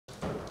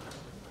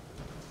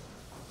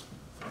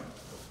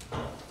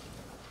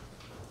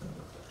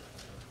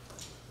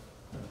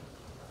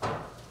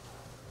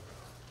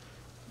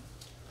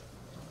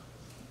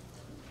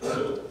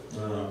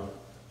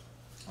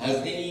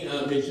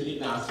mentioned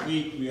it last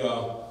week, we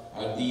are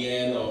at the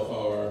end of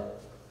our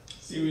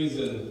series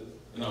in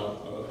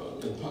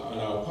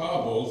our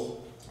parables.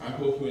 I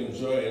hope you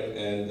enjoy it,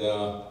 and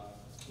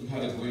we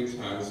had a great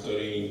time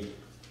studying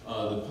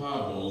the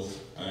parables,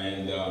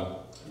 and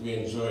we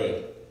enjoyed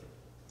it.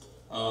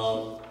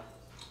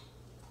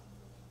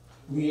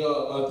 We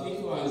are, thank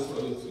you Alice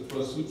for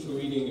the scripture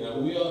reading.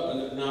 We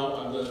are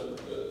now at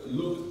the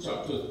Luke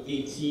chapter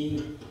 18.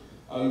 You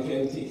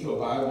can take your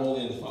Bible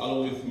and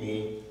follow with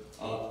me.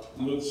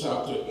 Luke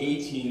chapter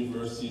 18,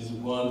 verses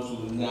 1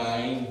 to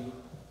 9.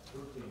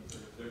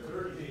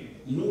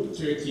 13. Luke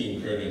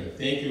 13, pardon.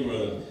 Thank you,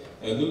 brother.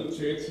 Luke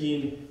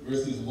 13,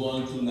 verses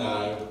 1 to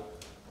 9.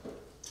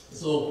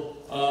 So,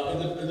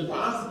 in the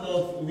past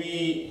month,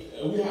 we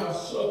have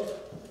shook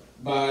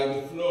by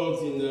the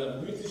floods in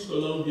British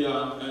Columbia,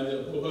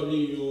 and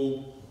probably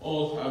you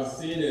all have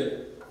seen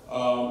it,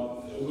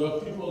 where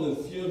people in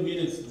a few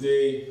minutes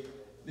they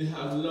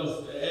have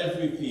lost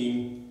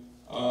everything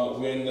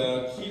when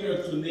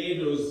killer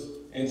tornadoes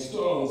and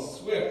storms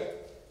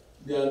swept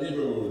their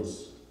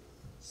neighborhoods.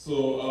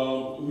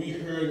 So we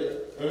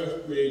heard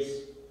earthquakes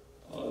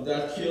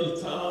that killed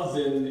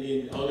thousands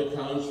in other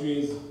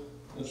countries,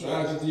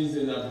 tragedies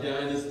in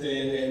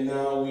Afghanistan, and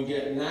now we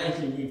get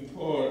nightly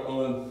report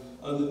on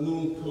the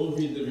new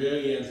COVID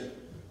variant.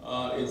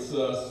 It's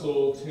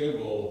so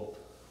terrible.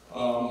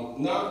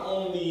 Not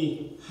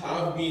only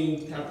have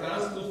been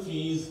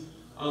catastrophes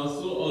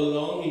so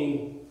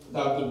alarming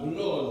that the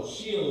blood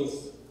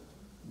chills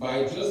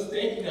by just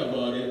thinking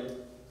about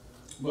it,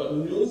 but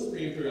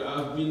newspapers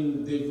have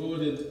been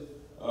devoted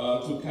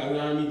to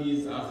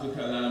calamities after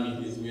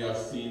calamities. We have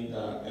seen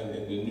that in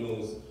the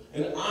news.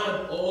 And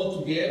add all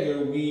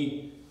together,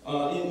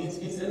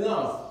 it's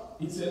enough.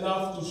 It's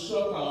enough to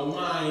shock our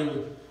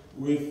mind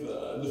with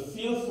the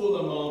fearful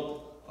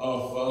amount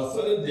of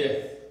sudden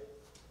death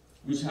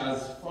which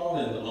has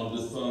fallen on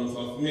the sons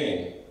of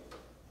men.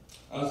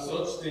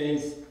 Such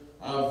things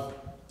have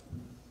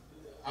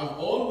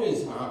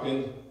always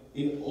happened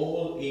in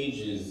all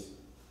ages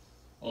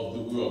of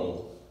the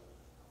world.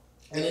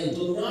 And I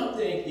do not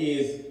think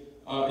it's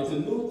a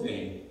new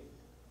thing,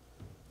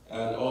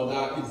 or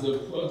that it's a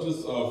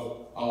produce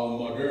of our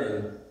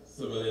modern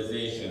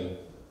civilization.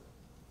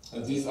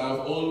 And these have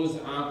always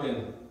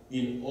happened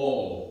in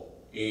all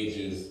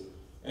ages.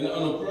 And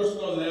on a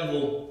personal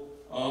level,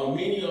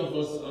 many of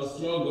us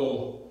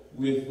struggle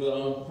with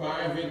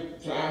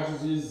private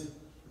tragedies,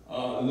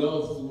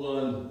 loved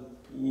ones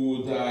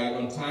who die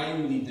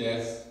untimely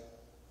deaths,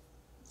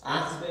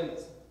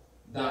 accidents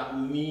that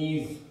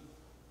leave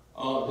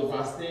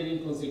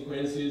devastating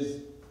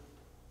consequences,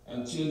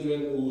 and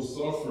children who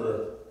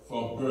suffer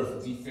from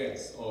birth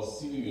defects or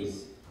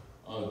serious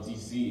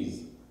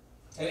disease.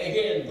 And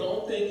again,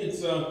 don't think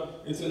it's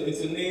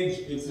an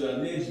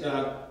age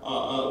that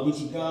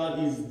which God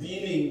is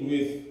dealing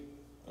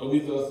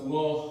with us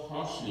more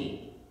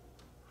harshly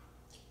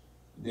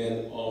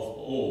than of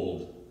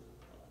old.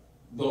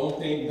 Don't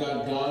think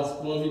that God's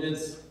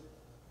providence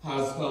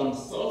has come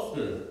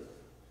softer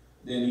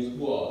than it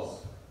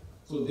was.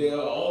 So there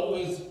are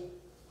always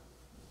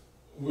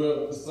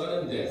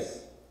sudden deaths,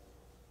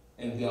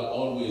 and there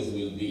always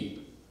will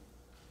be.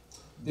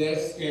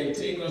 Deaths can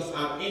take us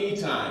at any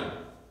time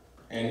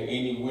and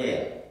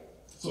anywhere.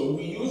 So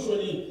we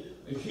usually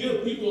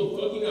hear people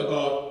talking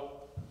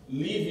about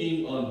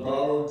living on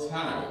borrowed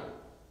time,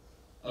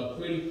 a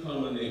pretty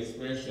common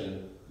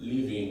expression,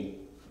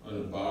 living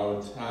on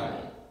borrowed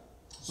time.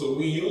 So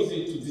we use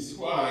it to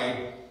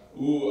describe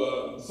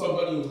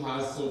somebody who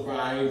has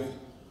survived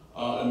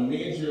a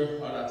major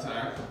heart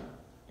attack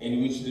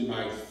in which they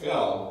might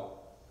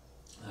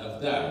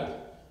have died.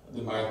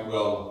 They might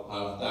well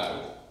have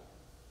died.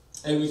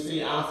 And we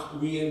say after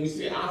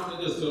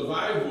the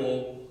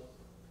survival,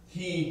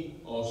 he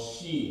or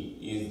she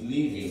is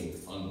living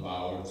on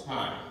borrowed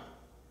time.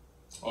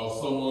 Or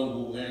someone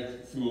who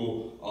went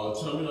through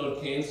terminal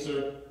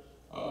cancer,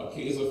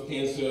 case of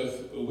cancer,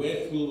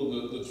 went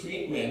through the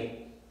treatment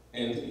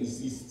and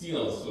is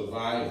still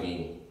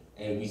surviving,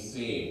 and we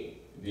say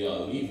they are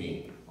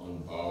living on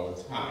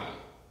borrowed time.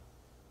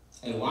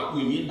 And what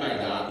we mean by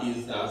that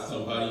is that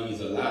somebody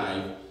is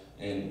alive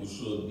and who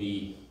should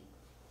be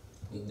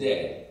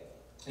dead.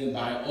 And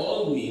by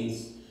all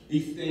means,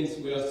 if things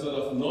were sort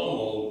of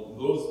normal,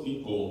 those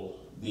people,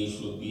 they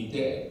should be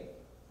dead.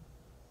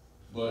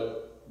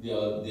 But they're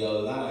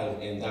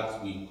alive, and that's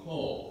what we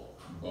call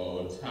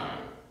borrowed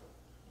time.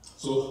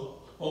 So,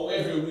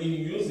 however, we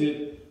use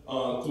it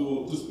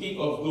to speak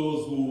of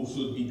those who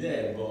should be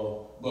dead,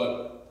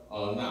 but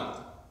are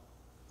not.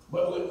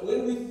 But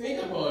when we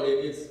think about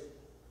it,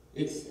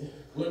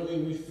 when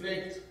we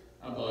reflect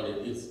about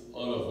it, it's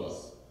all of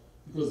us.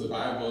 Because the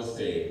Bible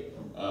says,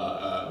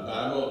 the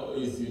Bible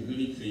is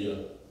really clear,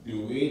 the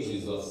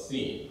wages of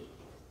sin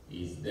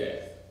is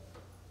death.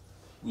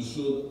 We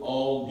should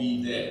all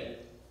be dead.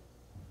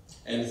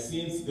 And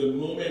since the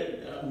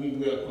moment we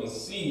were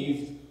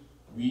conceived,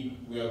 we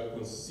were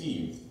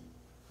conceived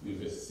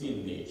with a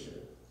sin nature.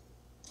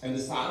 And the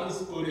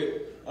psalmist put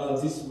it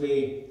this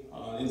way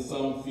in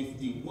Psalm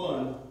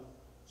 51,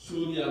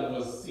 truly I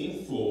was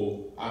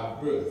sinful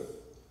at birth,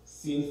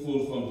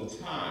 sinful from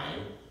the time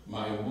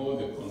my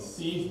mother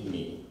conceived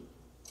me.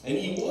 And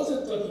he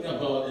wasn't talking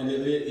about an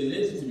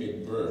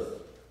illegitimate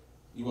birth.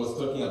 He was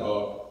talking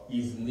about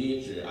his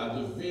nature, at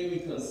the very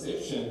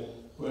conception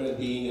where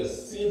being a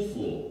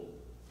sinful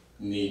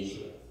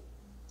nature.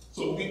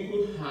 So we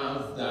could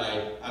have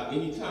died at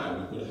any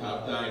time. We could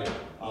have died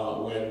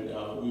when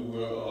we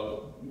were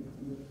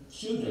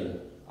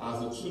children.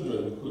 As a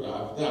children, we could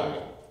have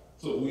died.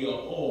 So we are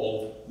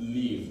all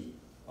lived.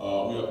 We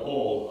are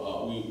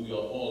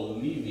all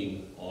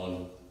living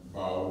on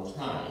borrowed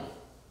time.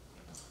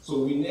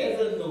 So we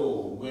never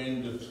know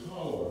when the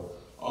tower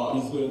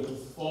is going to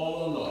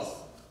fall on us,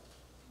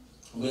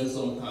 when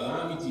some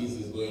calamities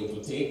is going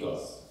to take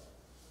us,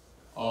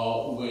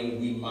 or when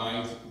we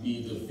might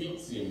be the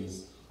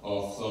victims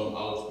of some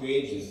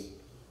outrageous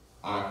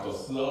act of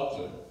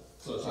slaughter,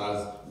 such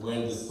as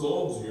when the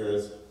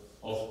soldiers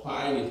of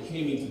Pilate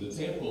came into the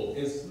temple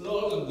and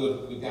slaughtered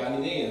the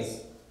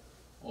Galileans,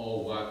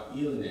 or what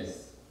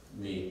illness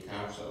may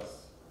catch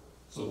us.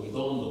 So we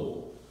don't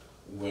know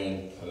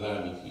when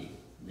calamity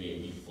may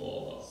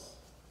befall us.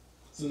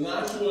 So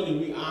naturally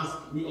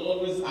we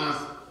always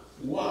ask,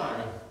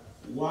 why?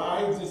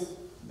 Why this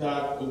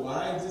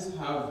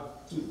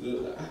have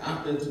to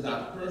happen to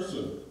that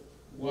person?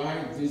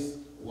 Why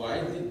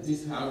did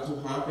this have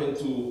to happen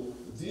to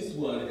this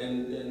one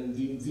and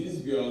this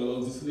girl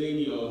or this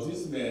lady or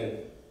this man?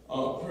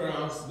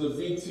 Perhaps the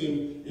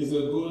victim is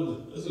a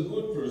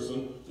good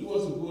person. He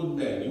was a good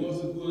man. He was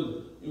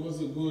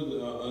a good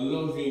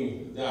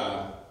loving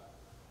dad.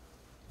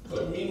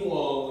 But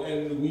meanwhile,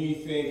 and we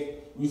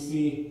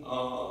see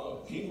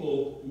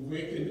people,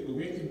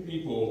 wicked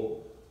people,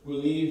 who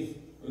live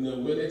in a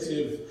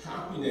relative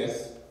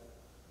happiness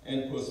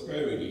and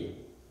prosperity.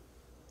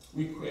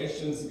 We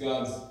question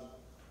God's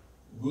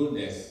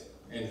goodness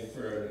and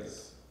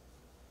fairness.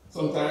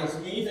 Sometimes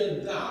we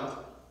even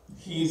doubt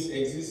his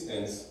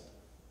existence.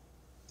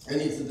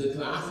 And it's the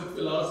classic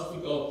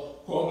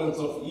philosophical problems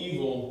of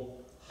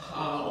evil.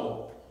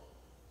 How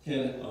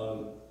can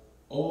an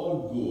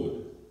all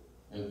good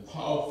and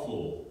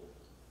powerful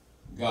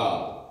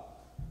God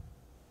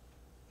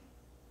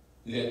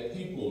let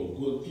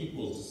good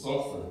people to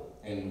suffer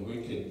and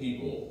wicked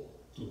people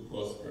to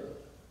prosper?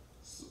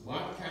 So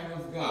what kind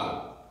of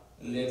God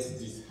lets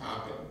this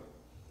happen?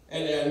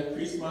 And then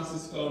Christmas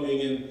is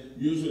coming, and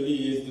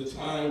usually is the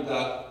time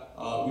that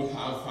we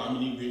have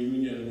family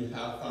reunion, we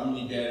have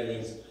family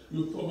gatherings.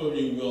 You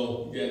probably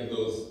will get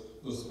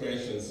those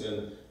questions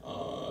and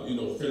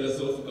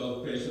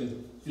philosophical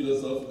questions,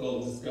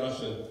 philosophical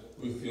discussion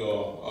with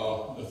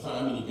your the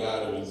family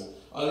gatherings.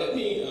 Let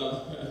me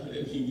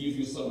give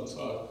you some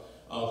thought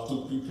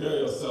to prepare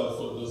yourself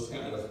for those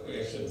kind of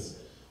questions.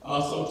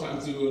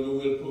 Sometimes you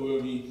will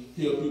probably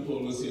hear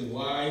people will say,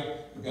 why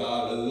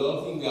God, a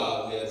loving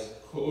God, let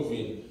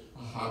COVID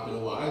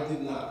happen? Why it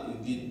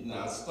did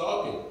not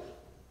stop it?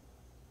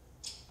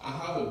 I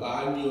have a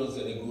bad news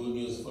and a good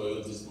news for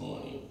you this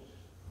morning.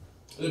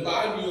 The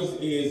bad news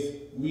is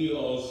we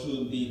all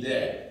should be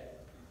dead.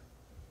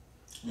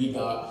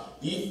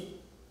 If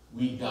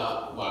we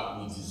got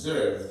what we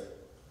deserved,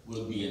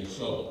 we'll be in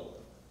trouble.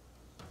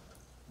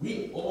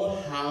 We all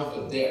have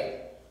a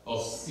debt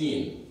of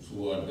sin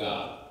toward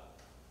God.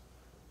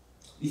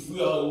 If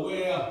we are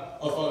aware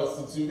of our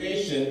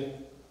situation,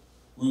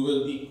 we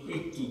will be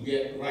quick to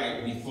get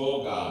right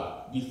before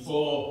God,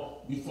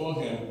 before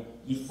Him,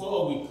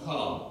 before we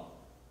come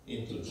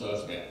into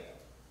judgment.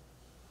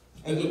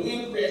 And the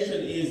real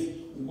question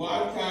is,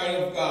 what kind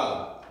of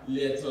God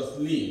lets us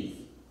live?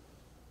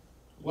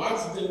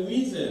 What's the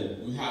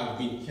reason we have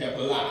been kept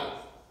alive?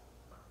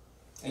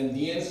 And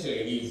the answer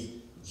is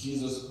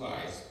Jesus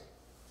Christ.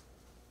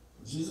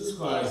 Jesus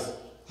Christ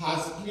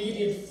has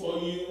pleaded for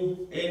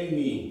you and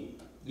me.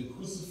 The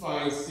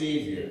crucified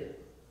Savior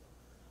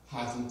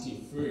has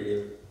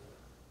interfered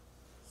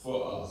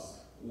for us.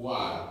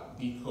 Why?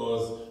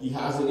 Because he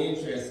has an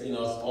interest in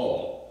us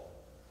all.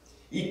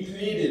 He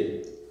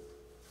pleaded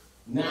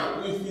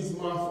not with his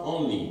mouth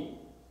only,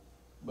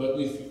 but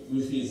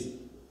with his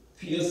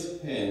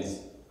pierced hands,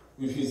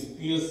 with his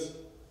pierced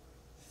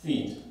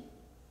feet,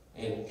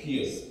 and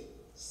pierced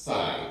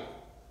side.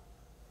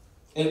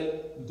 And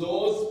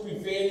those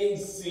prevailing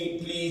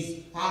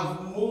pleas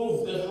have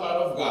moved the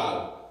heart of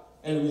God,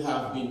 and we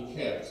have been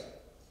kept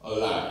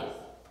alive.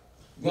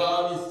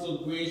 God is so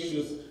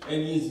gracious,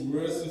 and he is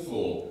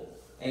merciful,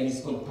 and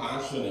is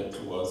compassionate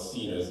towards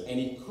sinners, and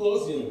he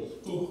calls him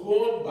to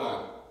hold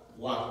back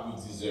what we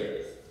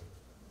deserve.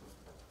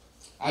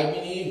 I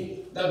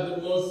believe that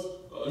the most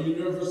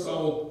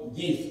universal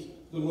gift,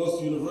 the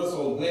most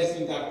universal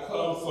blessing that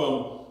comes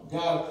from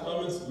God's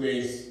common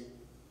grace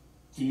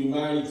to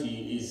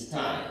humanity is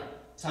time.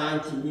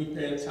 Time to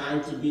repent,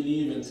 time to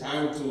believe, and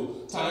time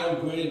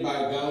granted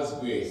by God's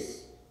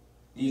grace.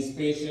 He is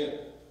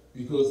patient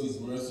because he's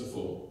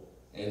merciful,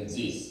 and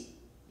this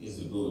is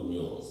the good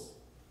news.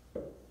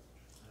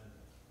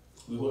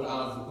 We will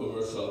have a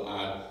commercial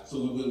ad, so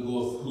we will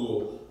go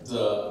through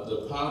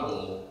the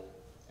parable,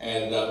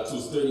 And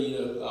to study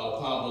our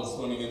parables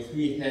running in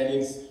three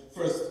headings.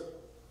 First,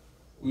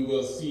 we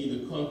will see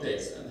the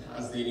context, and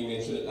as Danny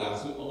mentioned it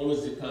last week,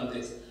 always the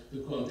context,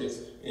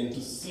 and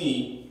to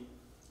see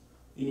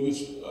in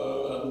which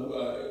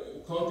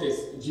context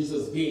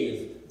Jesus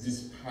gave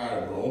this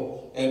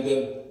parable, and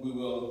then we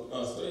will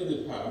study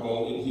the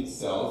parable in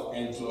itself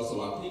and draw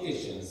some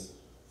applications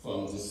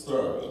from the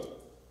story.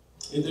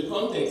 In the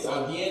context,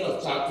 at the end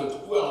of chapter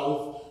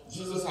 12,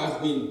 Jesus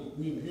has been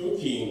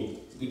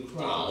rebuking the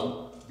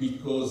crowd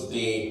because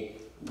they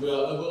were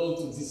able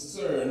to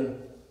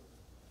discern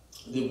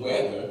the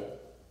weather,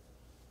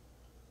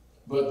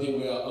 but they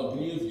were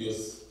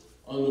oblivious,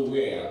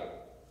 unaware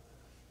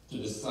to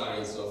the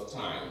signs of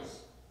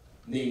times,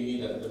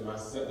 namely that the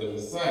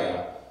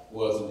Messiah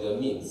was in their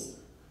midst.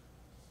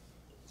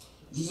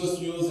 Jesus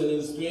used an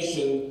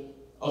illustration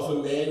of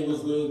a man who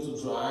was going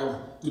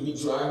to be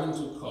driving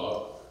to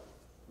court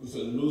with a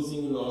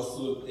losing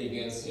lawsuit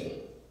against him.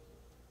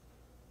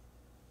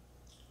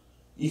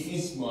 If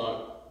he's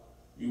smart,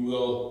 he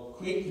will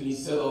quickly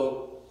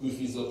settle with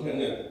his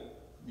opponent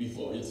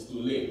before it's too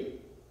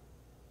late.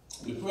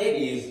 The point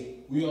is,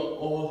 we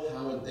all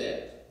have a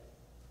debt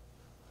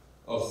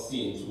of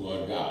sin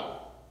toward God.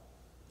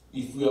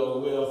 If we are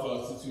aware of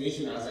our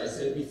situation, as I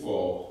said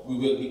before, we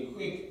will be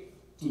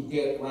quick to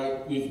get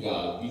right with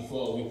God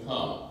before we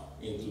come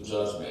into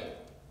judgment.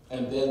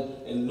 And then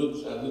in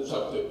Luke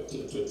chapter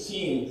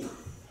 13,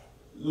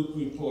 Luke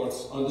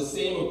reports on the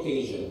same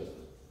occasion,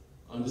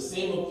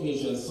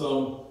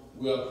 some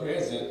were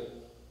present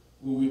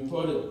who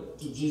reported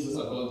to Jesus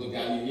about the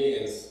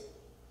Galileans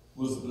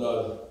whose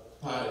blood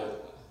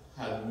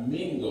had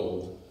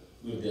mingled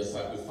with their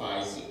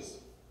sacrifices.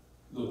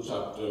 Luke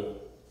chapter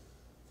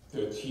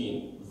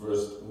 13,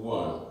 verse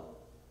 1.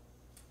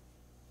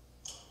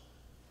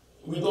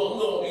 We don't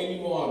know any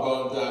more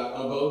about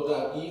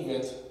that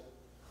event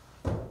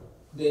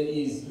than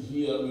is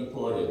here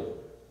reported.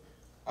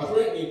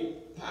 Apparently,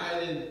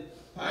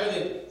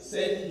 Pilate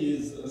sent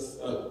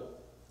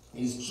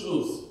his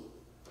troops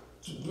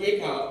to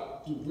break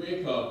up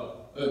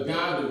a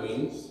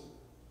gathering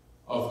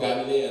of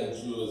Galilean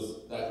Jews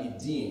that he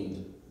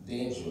deemed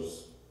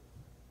dangerous.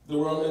 The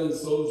Roman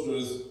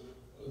soldiers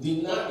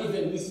did not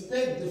even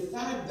respect the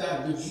fact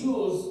that the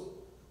Jews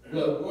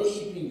were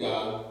worshiping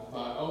God by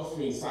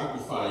offering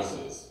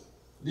sacrifices.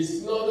 They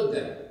slaughtered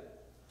them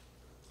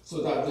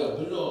so that their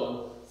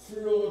blood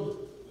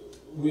flowed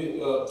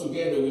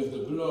together with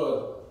the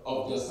blood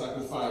of their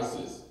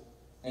sacrifices.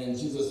 And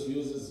Jesus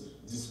uses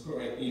this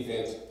current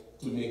event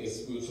to make a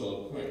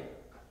spiritual point.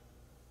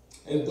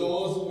 And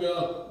those who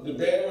were the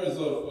bearers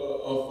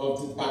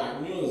of this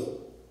bad news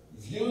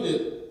viewed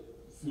it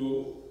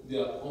through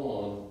their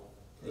own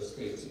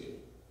perspective,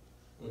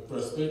 a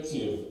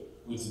perspective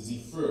which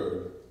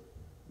differed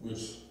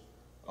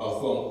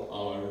from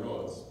our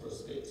Lord's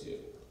perspective.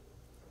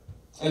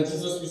 And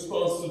Jesus'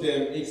 response to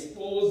them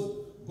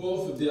exposed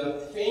both their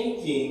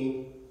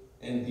thinking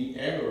and the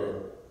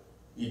error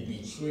it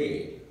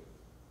betrayed.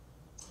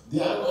 They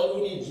had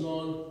already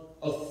drawn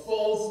a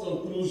false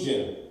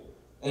conclusion,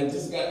 and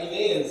these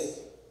Galileans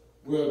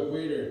were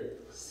greater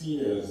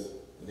sinners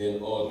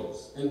than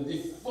others. And the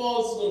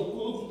false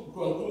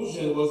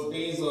conclusion was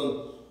based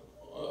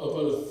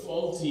upon a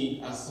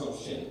faulty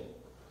assumption.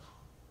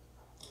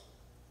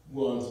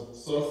 One's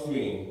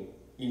suffering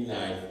in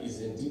life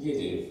is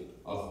indicative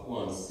of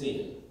one's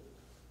sin,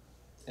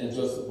 and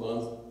just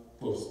one's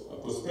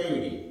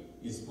prosperity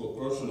is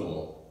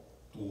proportional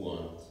to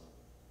one's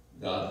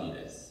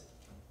godliness.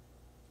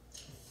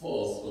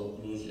 False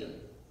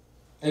conclusion.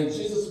 And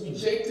Jesus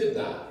rejected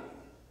that.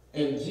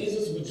 And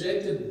Jesus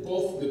rejected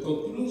both the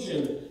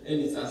conclusion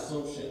and its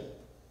assumption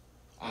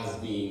as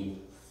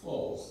being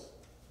false.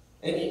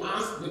 And he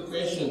asked the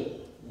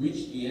question, which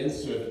he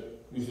answered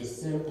with a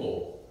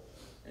simple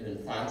and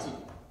emphatic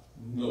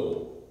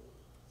no.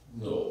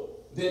 No.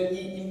 Then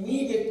he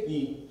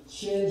immediately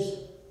changed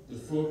the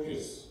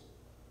focus.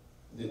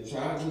 The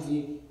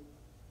tragedy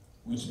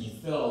which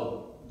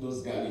befell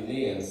those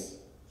Galileans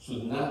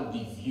should not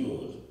be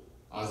viewed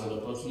as an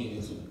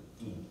opportunity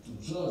to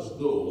judge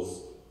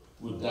those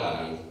who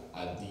died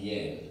at the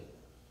end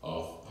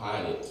of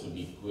Pilate to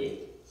be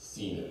great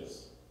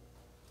sinners.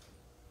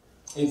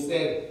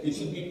 Instead, it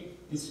should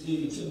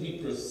be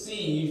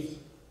perceived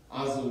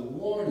as a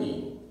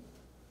warning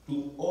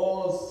to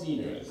all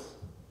sinners,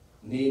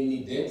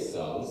 namely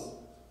themselves,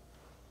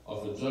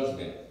 of a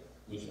judgment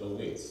which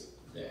awaits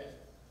them.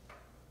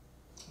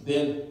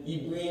 Then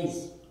he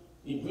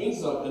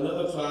brings up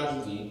another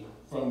tragedy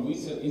from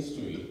recent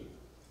history,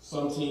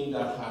 something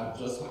that had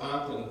just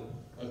happened.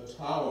 A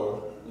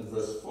tower, in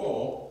verse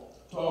 4,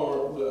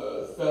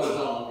 fell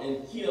down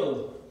and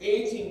killed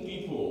 18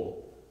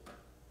 people.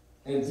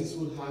 And this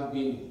would have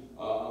been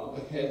a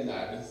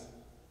headline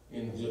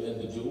in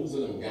the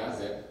Jerusalem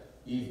Gazette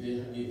if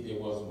there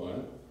was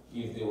one.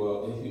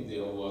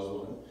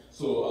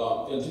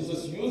 So and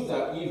Jesus used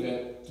that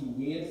event to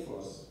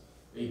reinforce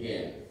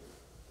again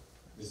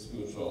the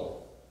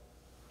spiritual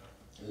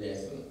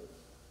lesson.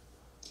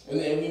 And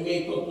then we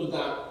may conclude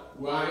that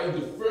why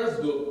the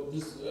first group,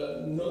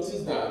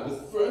 notice that the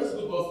first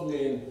group of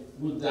men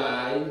who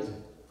died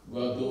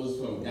were those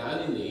from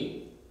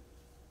Galilee,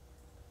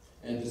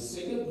 and the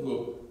second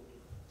group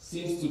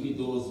seems to be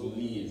those who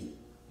lived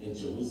in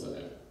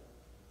Jerusalem.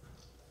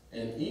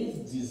 And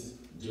if these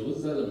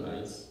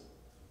Jerusalemites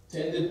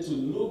tended to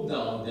look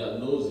down their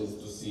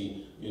noses to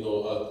see,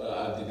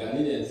 at the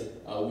Galileans,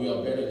 we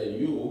are better than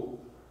you,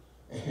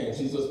 and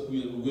Jesus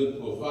will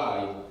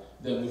provide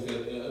them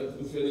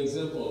with an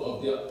example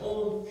of their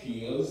own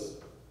peers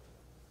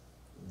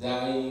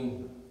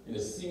dying in a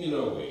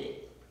similar way,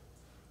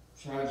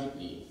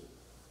 tragically,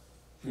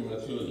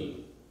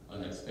 prematurely,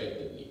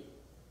 unexpectedly.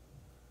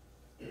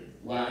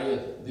 While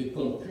they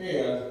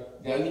compared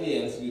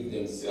Galileans with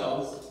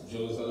themselves,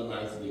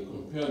 Jerusalemites, they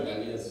compared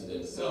Galileans to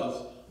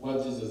themselves,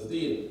 what Jesus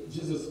did,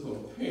 Jesus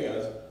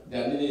compared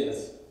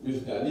Galileans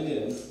with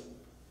Galileans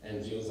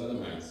and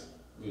Jerusalemites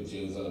with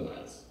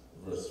Jerusalemites.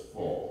 Verse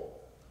 4.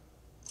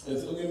 And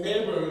so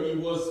remember, he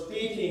was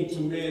speaking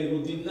to men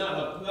who did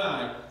not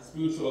apply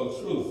spiritual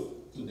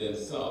truth to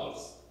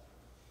themselves.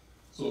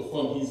 So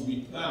from his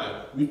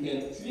reply, we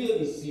can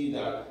clearly see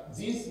that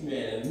these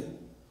men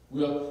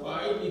were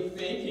quietly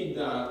thinking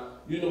that,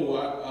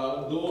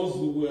 those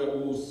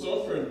who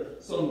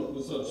suffered some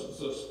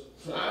such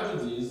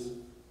tragedies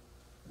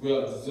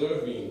were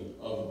deserving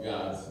of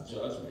God's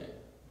judgment,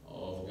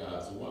 of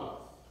God's wrath.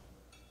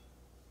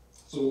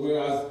 So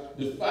whereas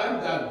the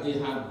fact that they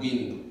had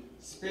been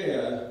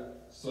spared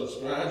such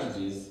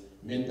tragedies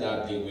meant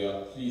that they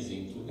were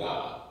pleasing to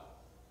God.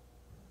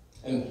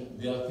 And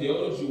their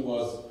theology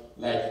was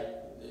like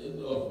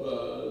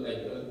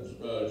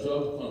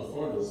Job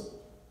comforters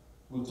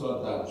who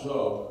thought that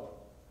Job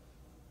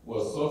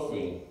was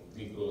suffering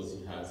because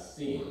he had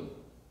sinned.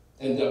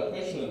 And their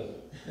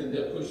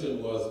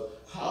question was,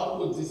 how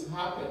could this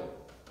happen?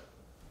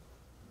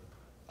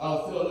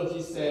 Our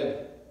theology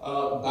said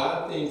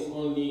bad things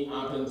only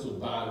happen to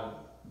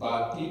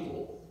bad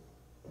people.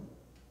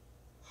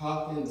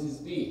 How can this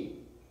be?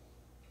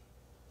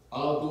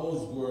 Are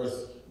those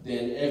worse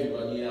than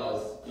everybody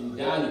else in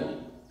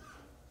Galilee?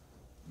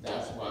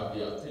 That's what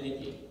they are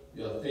thinking.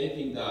 They are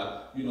thinking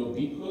that,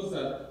 because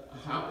that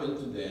happened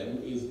to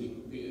them is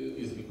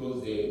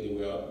because they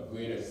were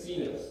greater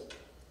sinners.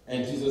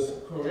 And Jesus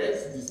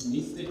corrects this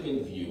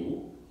mistaken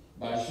view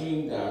by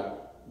showing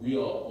that we are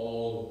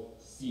all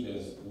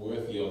sinners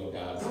worthy of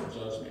God's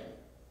judgment.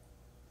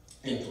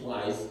 And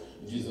twice,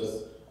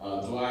 Jesus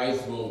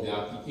drives home the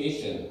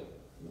application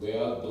where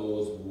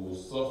those who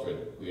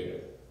suffered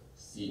greater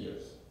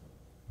sinners.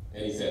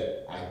 And he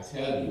said, I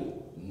tell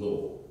you,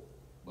 no,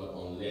 but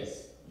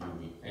unless you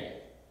repent,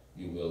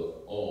 you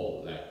will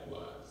all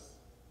likewise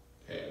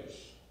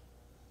perish.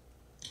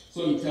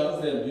 So he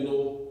tells them,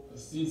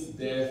 since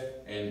death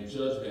and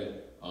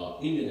judgment are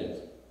imminent,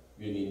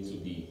 you need to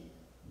be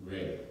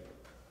ready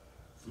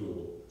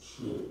through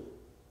true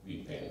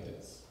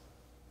repentance.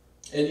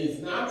 And he's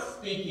not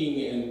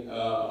speaking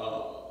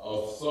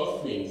of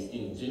sufferings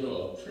in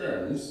general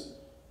terms,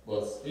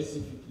 but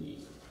specifically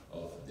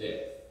of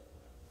death.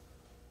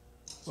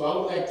 So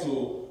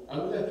I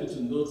would like you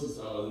to notice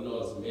our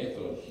Lord's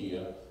method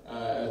here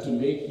to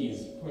make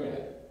his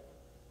point.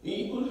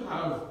 He could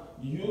have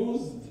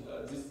used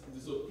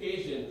this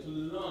occasion to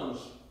launch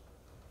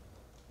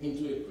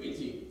into a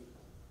critique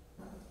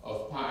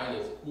of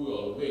Pilate's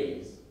cruel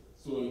ways.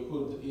 So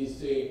he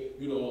say,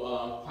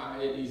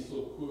 Pilate is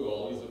so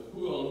cruel, he's a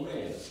cruel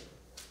man.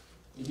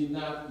 He did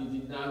not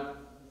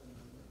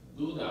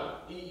do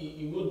that.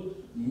 He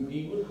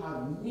would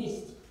have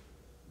missed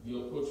the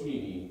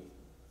opportunity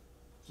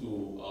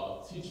to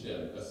teach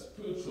them a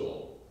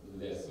spiritual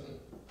lesson.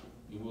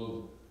 He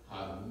would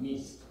have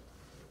missed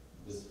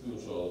the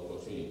spiritual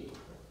opportunity.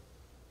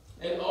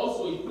 And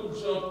also, he could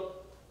jump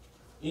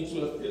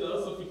into a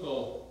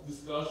philosophical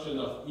discussion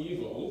of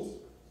evils,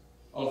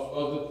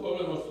 of the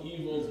problem of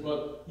evils,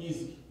 but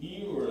his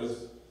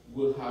hearers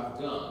would have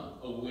gone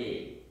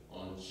away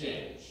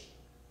unchanged.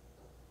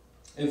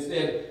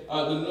 Instead, the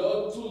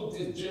Lord took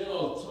this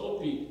general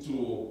topic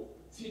to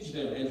teach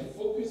them and to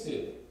focus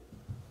it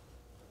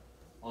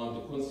on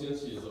the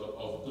consciences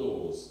of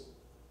those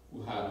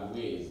who had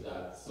raised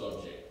that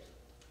subject.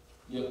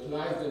 He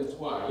applies them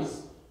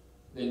twice,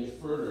 then he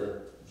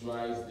further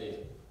drives them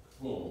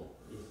home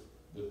with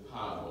the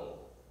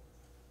parable.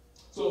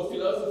 So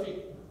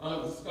philosophic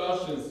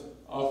discussions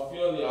are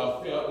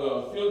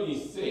fairly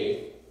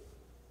safe,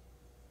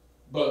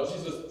 but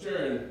Jesus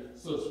turned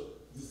such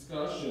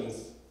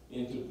discussions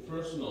into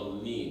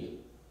personal need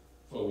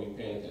for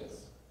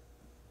repentance.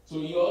 So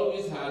he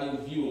always had in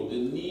view the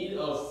need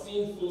of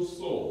sinful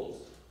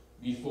souls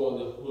before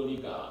the holy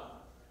God.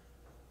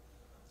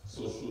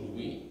 So should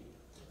we.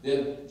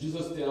 Then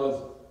Jesus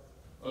tells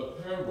a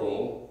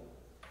parable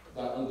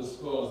that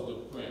underscores the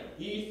point.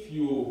 If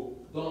you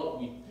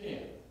don't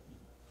repent,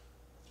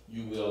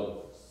 you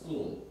will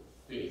soon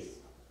face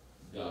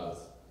God's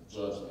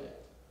judgment.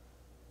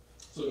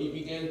 So he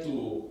began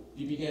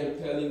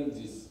telling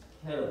this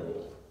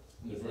parable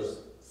in verse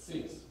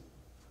 6.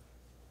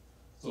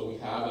 So we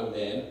have a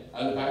man,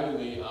 and by the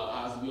way,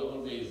 as we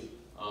always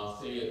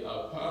say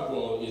a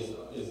parable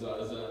is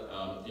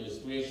an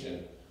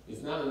illustration.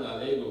 It's not an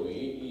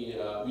allegory.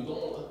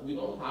 We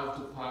don't have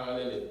to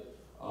parallel it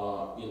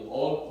in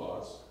all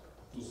parts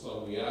to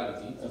some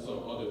reality, to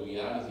some other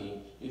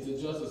reality. It's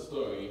just a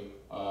story.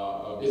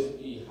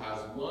 Basically, it has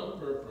one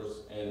purpose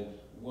and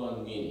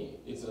one meaning.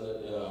 It's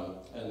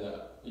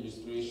an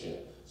illustration.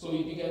 So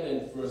he began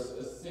in verse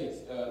 6.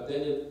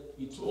 Then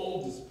he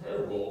told this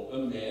parable,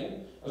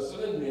 a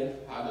certain man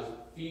had a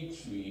fig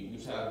tree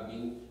which had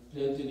been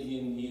planted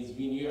in his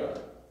vineyard.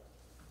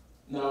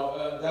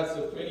 Now, that's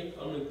a pretty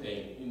common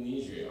thing in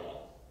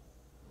Israel.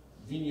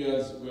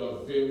 Vineyards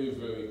were very,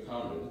 very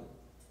common.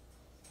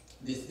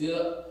 They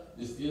still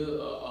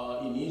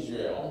in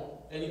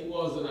Israel, and it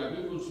was an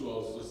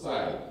agricultural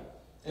society.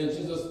 And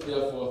Jesus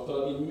therefore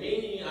thought in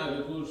many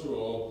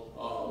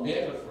agricultural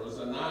metaphors,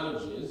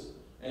 analogies,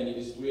 and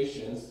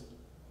illustrations,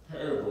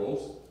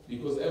 parables,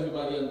 because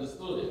everybody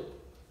understood it.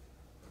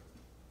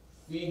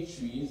 Fig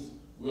trees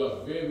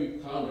were very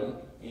common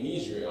in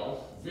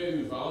Israel,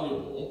 very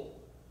valuable.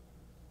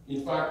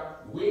 In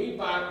fact, way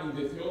back in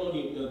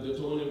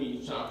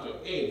Deuteronomy chapter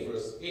 8,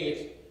 verse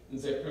 8, in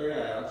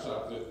Zechariah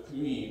chapter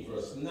 3,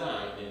 verse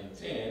 9 and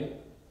 10,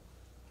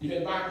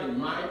 even back in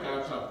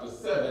Micah chapter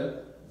 7,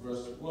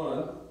 verse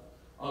 1,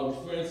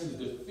 refers to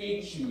the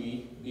fig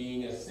tree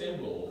being a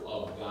symbol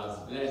of God's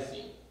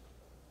blessing.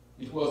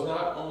 It was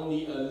not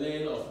only a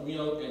land of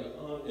milk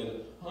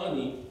and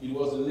honey, it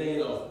was a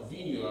land of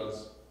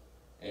vineyards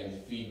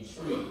and fig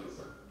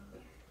trees.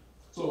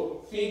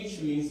 So fig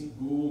trees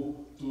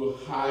grew to a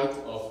height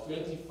of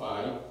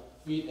 25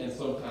 feet and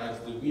sometimes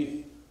the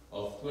width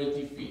of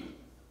 20 feet.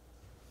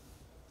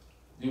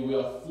 They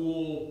were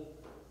full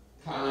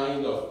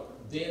kind of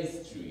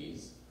dense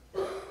trees,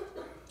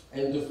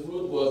 and the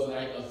fruit was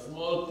like a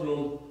small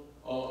plum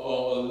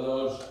or a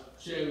large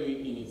cherry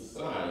in its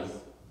size.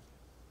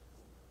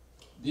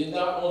 They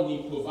not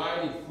only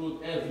provided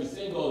fruit every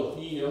single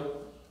year,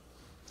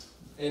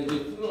 and they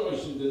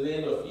flourished in the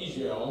land of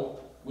Israel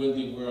when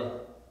they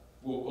were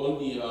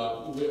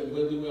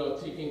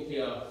taken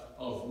care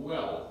of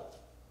well.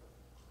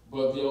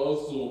 But they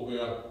also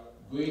were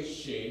great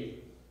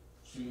shade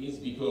trees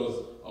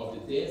because of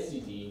the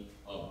density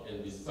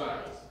and the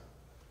size.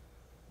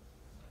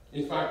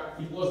 In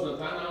fact, it was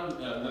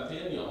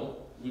Nathanael,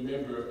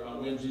 remember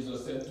when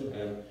Jesus said to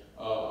him,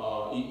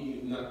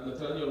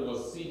 Nathanael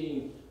was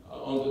sitting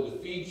under the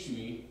fig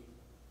tree,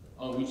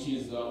 which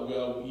is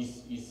where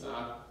he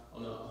sat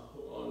on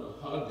a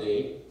hot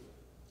day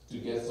to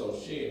get some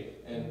shade.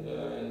 And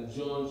in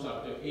John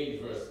chapter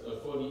 8, verse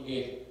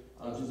 48,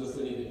 Jesus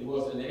said it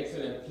was an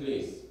excellent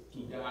place to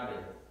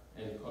gather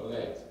and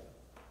collect.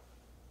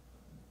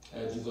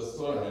 And Jesus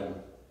saw him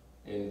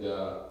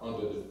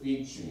under the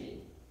fig tree.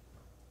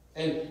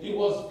 And it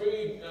was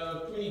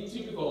pretty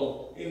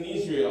typical in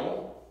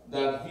Israel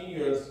that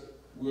vineyards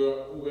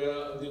were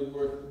where they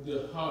were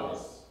the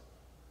hardest.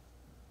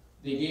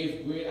 They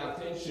gave great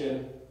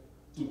attention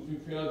to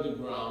prepare the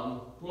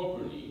ground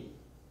properly.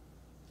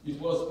 It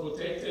was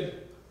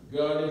protected,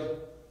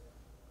 guarded,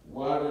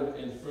 watered,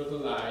 and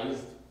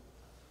fertilized.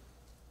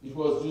 It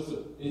was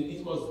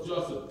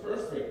just a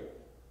perfect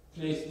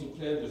place to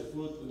plant the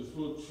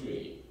fruit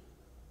tree.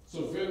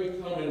 So very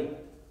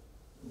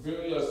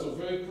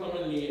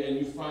commonly, and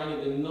you find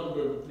it in a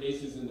number of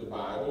places in the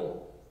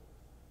Bible,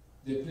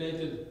 they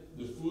planted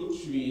the fruit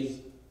trees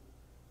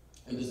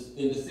in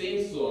the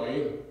same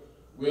soil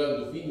where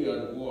the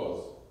vineyard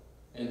was,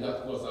 and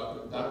that's what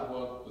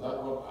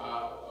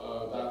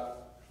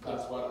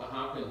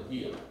happened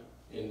here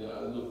in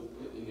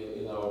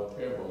our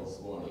parable this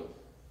morning.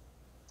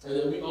 And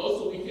then we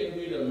can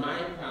read in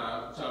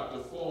Micah chapter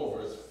 4,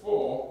 verse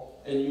 4,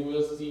 and you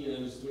will see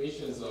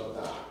illustrations of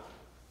that.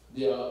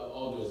 There are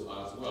others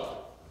as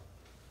well.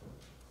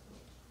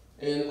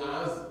 And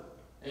as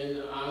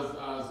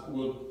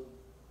would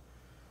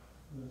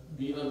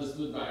be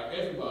understood by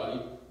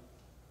everybody,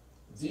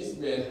 this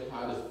man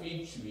had a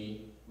fig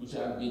tree which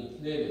had been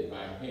planted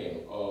by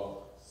him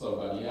or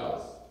somebody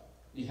else.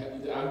 It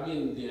had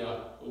been there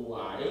a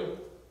while,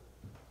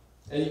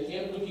 and he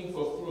came looking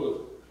for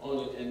fruit on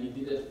it, and he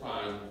didn't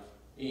find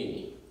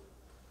any.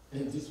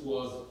 And this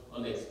was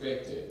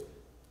unexpected.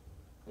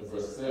 In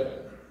verse 7.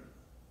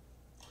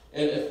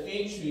 And the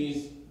fig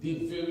trees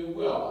did very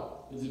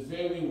well. They did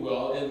very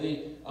well, and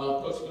they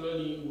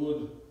particularly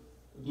would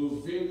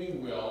do very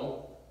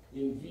well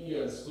in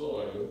vineyard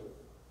soil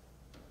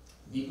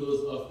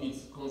because of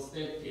its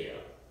constant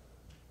care.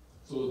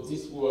 So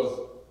this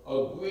was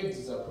a great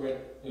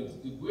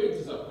disappointment. The great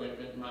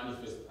disappointment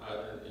manifest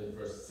in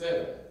verse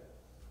 7.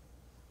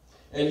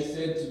 And he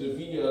said to the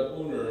vineyard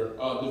owner,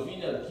 the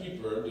vineyard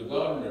keeper, the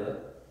gardener,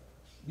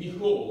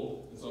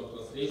 behold, in some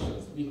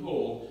translations,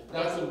 behold,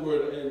 that's a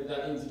word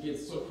that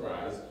indicates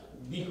surprise.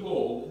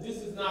 Behold, this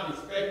is not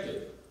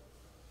expected.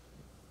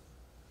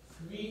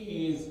 3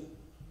 years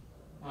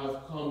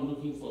have come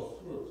looking for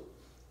fruit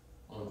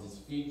on this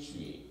fig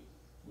tree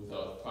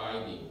without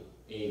finding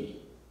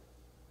any.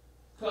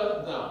 Cut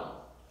it down.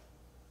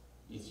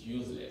 It's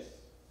useless.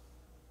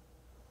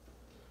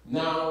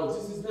 Now,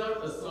 this is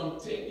not some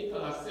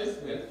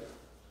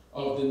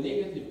of the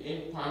negative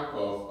impact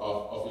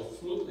of a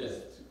fruitless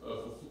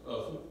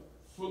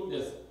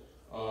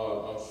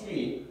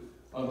tree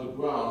on the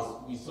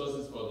ground's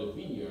resources for the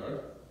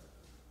vineyard.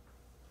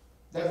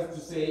 That is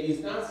to say,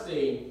 it's not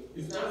saying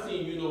is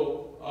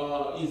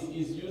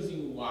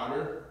using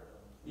water,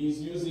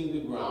 is using the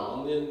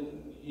ground, and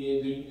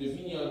the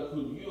vineyard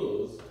could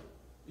use.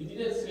 It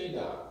didn't say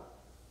that.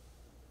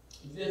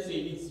 It didn't say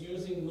it's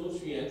using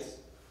nutrients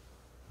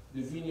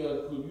the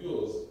vineyard could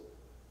use.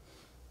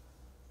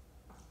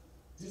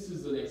 This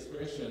is an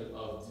expression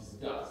of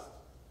disgust.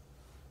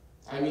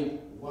 I mean,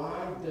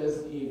 why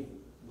does it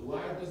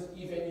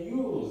even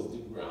use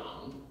the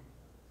ground?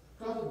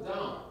 Cut it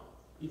down.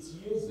 It's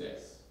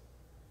useless.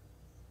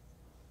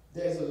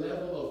 There's a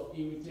level of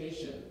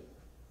irritation,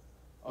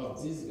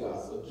 of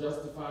disgust, of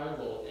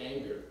justifiable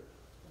anger,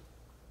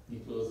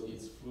 because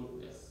it's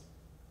fruitless,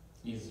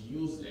 it's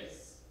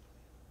useless.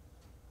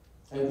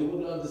 And they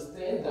would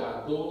understand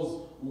that,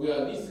 those who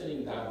were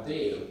listening that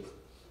day.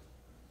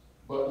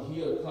 But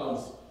here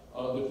comes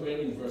the prayer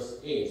in verse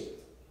 8.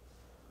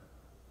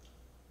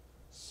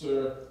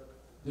 Sir,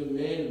 the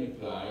man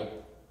replied,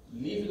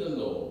 leave it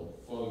alone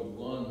for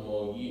 1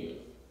 more year.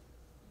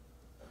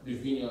 The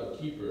vineyard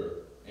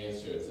keeper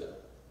answered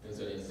and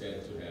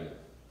said to him,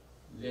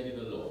 let it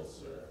alone,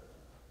 sir.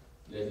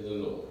 Let it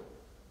alone.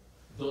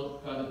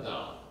 Don't cut it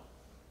down.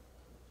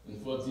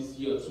 And for this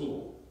year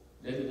too,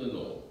 let it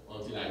alone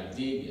until I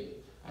dig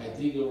it. I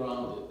dig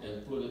around it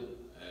and put it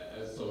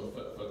some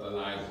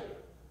fertilizer.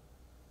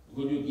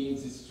 Would you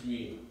give this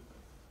tree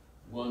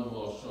 1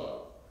 more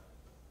shot?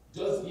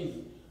 Just give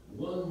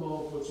 1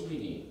 more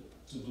opportunity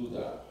to do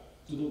that,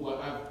 to do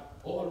what I've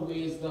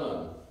always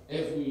done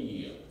every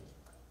year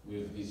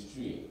with this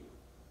tree.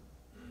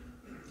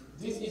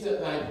 This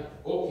isn't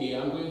like, okay,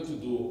 I'm going to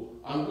do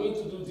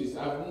this.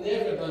 I've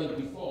never done it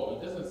before.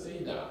 It doesn't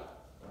say that.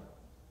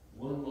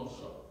 1 more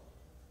shot,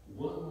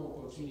 1 more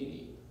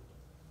opportunity.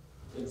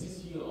 And this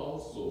year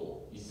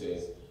also, he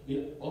says,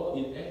 in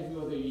every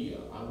other year,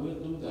 I will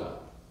do that.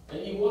 And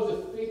he was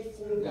a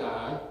faithful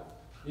guy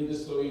in the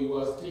story. He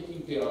was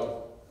taking care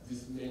of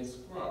this man's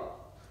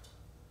crop.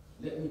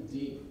 Let me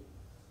dig.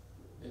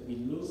 Let me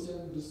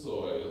loosen the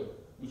soil,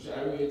 which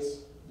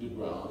aerates the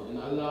ground and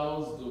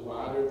allows the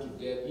water to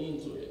get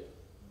into it.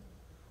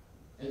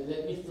 And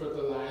let me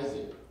fertilize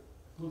it.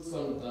 Put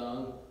some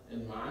dung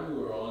and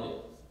manure on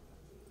it.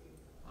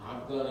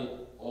 I've done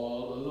it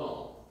all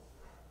along.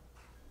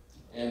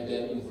 And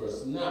then in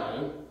verse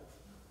 9,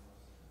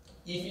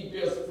 if it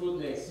bears fruit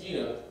next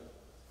year,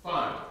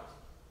 fine.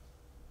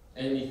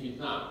 And if it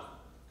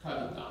not,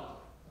 cut it down.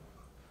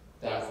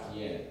 That's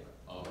the end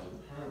of the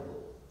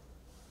parable.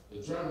 The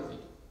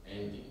dramatic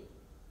ending.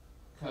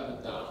 Cut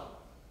it down.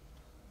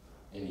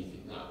 And if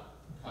it not,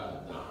 cut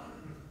it down.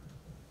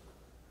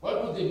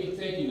 What would they be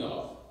thinking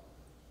of?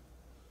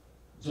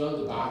 John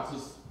the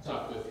Baptist,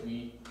 chapter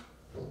 3,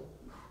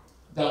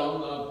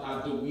 down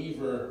at the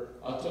river,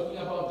 talking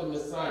about the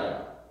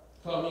Messiah,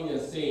 coming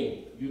and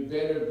saying, you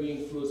better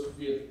bring fruits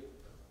fit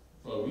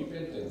for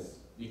repentance,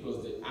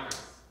 because the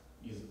axe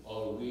is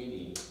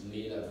already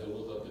laid at the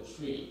root of the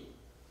tree.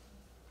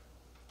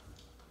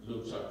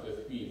 Luke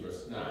chapter 3,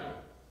 verse 9.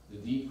 The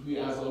decree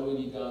has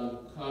already gone,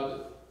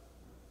 cut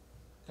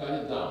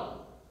it down.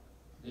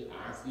 The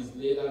axe is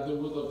laid at the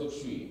root of the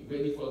tree,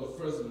 ready for the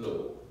first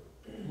blow.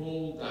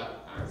 Hold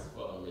that axe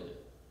for a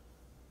minute.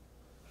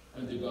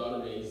 And the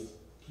gardener is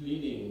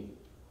pleading,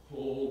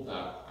 hold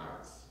that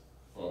axe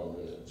for a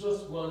minute.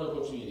 Just 1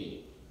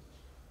 opportunity.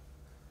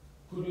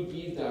 Could you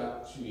give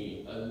that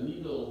tree a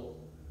little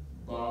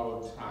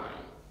borrowed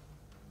time?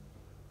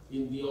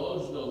 In the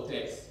original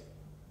text,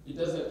 it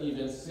doesn't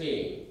even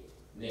say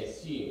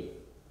next year,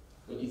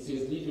 but it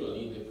says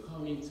literally in the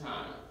coming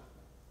time.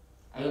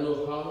 I don't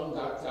know how long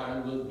that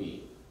time will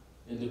be.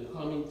 In the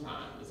coming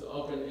time. It's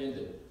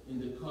open-ended. In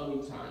the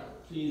coming time.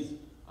 Please,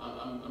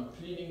 I'm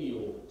pleading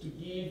you to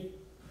give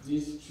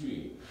this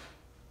tree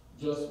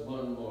just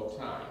 1 more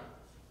time.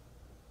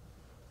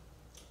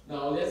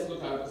 Now let's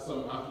look at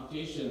some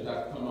applications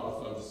that come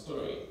out from the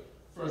story.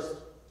 First,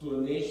 to a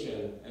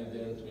nation and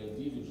then to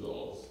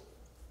individuals.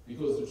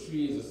 Because the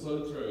tree is a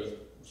solitary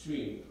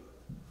tree,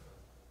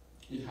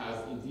 it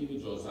has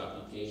individuals'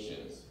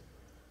 applications.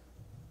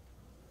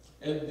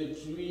 And the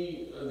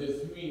three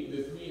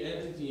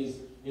entities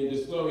in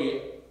the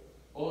story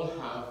all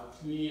have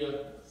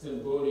clear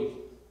symbolic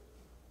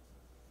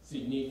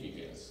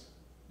significance.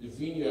 The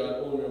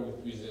vineyard owner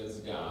represents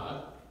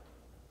God,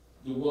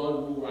 the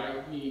one who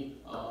rightly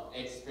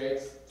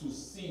expects to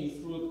see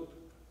fruit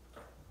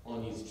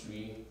on his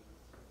tree,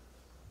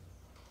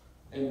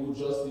 and who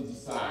justly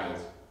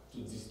decides to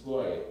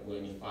destroy it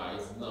when he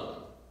finds none.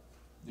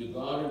 The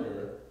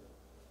gardener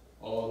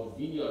or the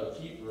vineyard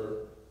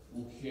keeper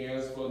who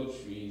cares for the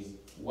trees,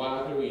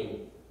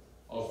 watering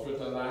or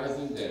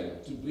fertilizing them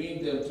to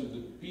bring them to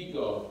the peak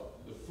of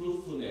the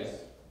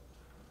fruitfulness,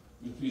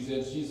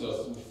 represents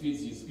Jesus, who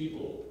feeds his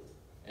people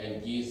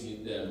and gives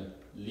them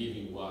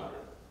living water.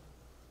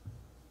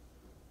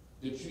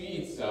 The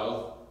tree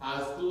itself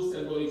has two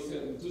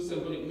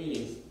symbolic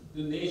meanings.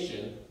 The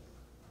nation,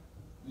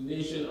 the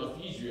nation of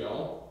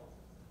Israel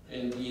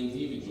and the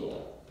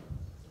individual.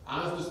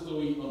 As the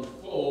story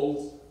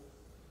unfolds,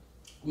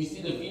 we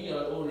see the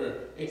vineyard owner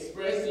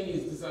expressing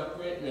his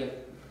disappointment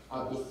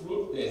at the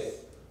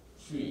fruitless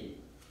tree.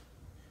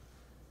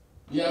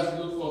 He has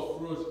looked for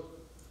fruit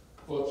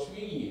for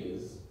 3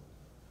 years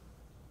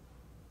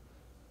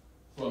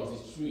from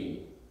this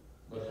tree,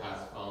 but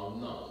has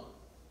found none.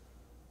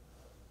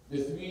 The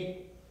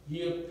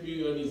 3-year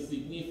period is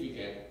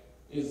significant.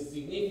 It's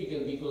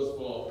significant because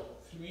for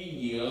 3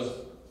 years,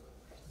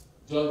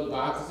 John the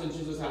Baptist and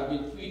Jesus had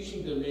been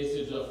preaching the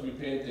message of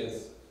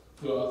repentance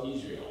throughout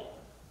Israel.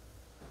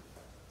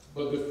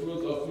 But the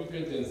fruit of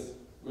repentance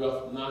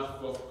were not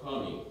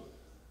forthcoming.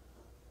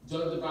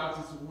 John the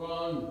Baptist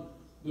warned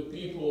the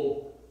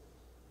people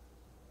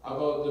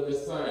about the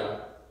Messiah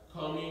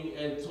coming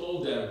and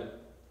told them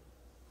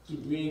to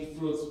bring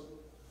fruit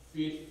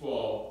fit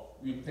for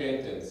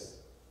repentance,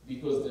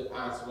 because the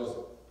axe was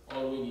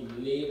already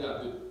laid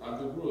at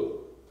the root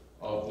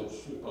of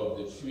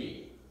the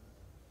tree.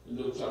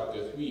 Luke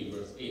chapter 3,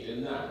 verse 8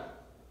 and 9.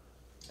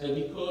 And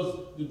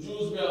because the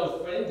Jews were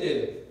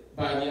offended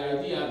by the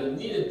idea they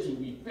needed to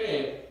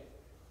repent,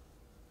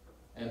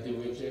 and they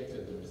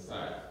rejected the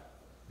Messiah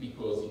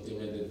because he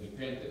demanded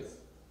repentance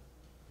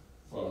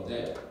from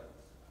them.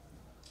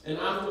 And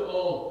after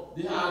all,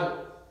 they had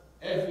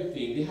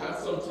everything. They had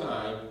some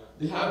time.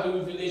 They had the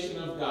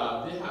revelation of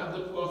God. They had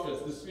the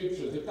prophets, the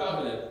scriptures, the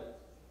covenant,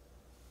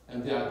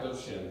 and the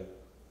adoption.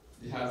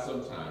 They had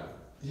some time.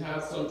 They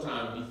had some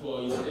time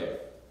before his death.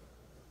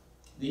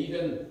 They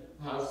even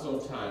had some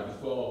time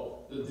before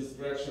the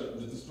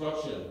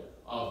destruction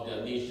of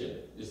their nation,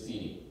 the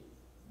city.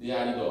 They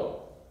had it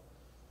all.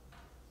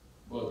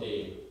 But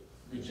they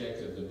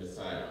rejected the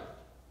Messiah.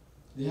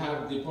 They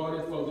had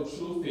departed from the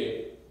true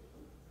faith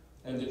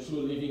and the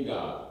true living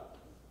God,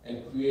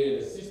 and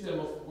created a system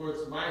of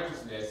works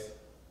righteousness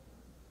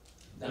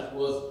that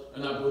was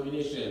an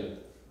abomination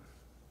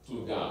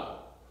to God.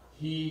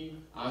 He,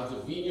 as the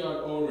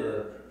vineyard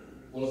owner,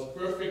 was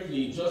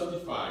perfectly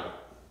justified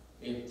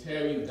in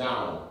tearing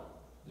down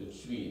the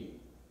tree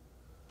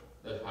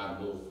that had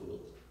no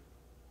fruit.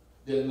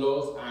 The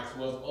Lord's axe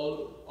was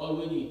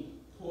already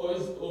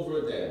poised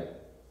over them,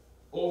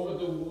 over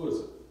the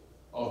wood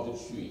of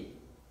the tree,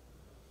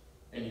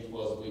 and it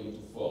was ready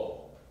to fall.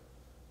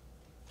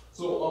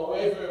 So,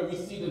 however, we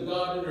see the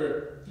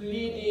gardener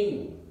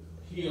pleading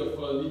here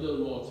for a little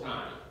more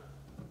time.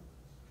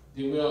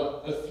 They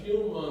were a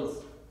few months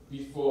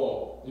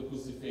before the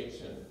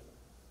crucifixion.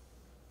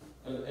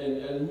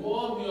 And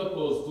more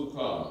miracles to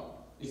come,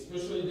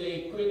 especially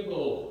the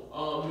incredible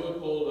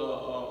miracle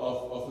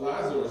of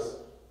Lazarus,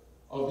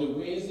 of the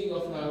raising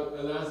of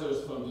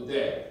Lazarus from the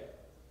dead,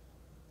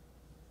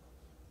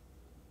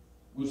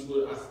 which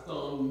will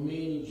astound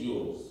many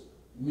Jews,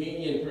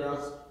 many, and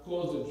perhaps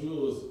cause the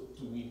Jews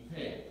to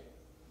repent,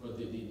 but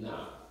they did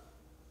not.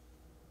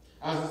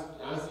 As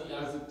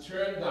it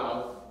turned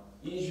out,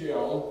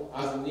 Israel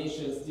as a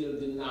nation still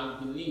did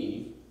not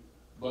believe,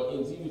 but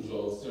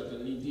individuals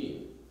certainly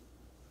did.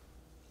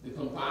 The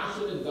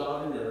compassionate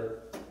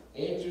gardener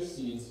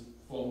intercedes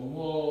for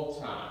more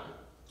time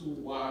to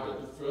water,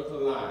 to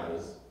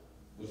fertilize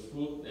the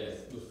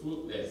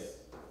fruitless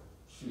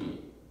tree.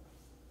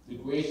 The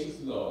gracious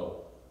Lord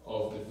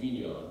of the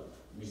vineyard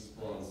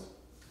responds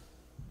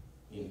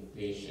in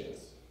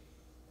patience.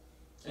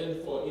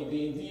 And for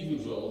the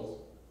individuals,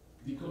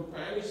 the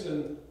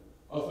comparison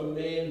of a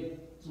man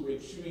to a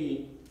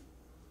tree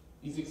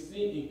is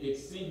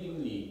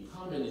exceedingly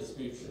common in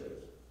Scripture,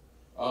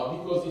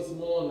 because it's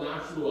more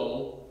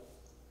natural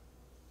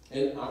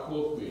and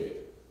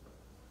appropriate.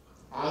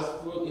 As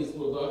fruit is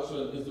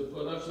the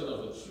production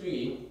of a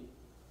tree,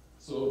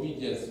 so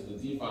obedience to the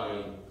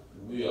divine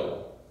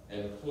will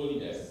and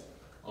holiness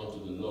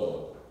unto the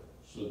Lord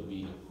should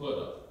be the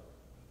product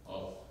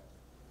of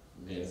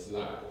man's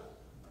life,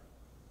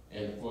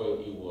 and for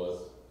it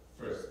was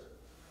first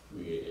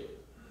created.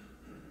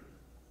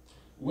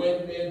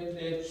 When men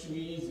plant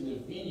trees in a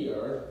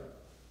vineyard,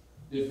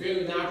 they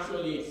very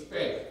naturally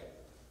expect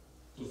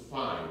to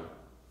find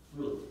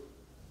fruit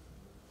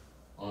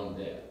on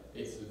them.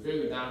 It's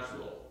very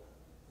natural.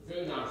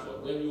 Very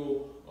natural. When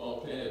you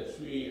plant a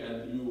tree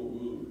and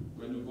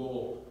when you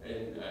go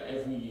and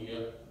every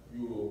year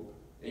you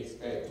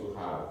expect to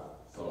have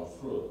some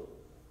fruit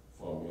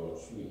from your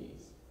trees.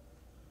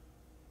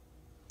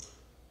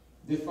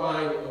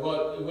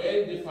 But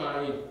when they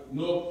find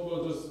no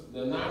produce,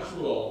 the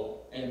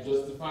natural and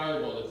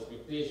justifiable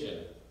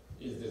expectation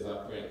is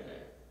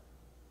disappointment.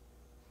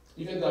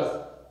 Even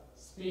thus,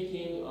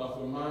 speaking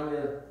of a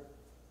manner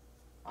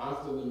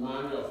after the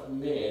manner of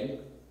men,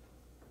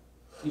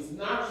 it's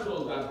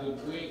natural that the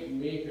great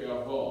maker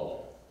of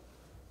all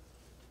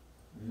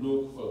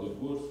look for the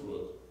good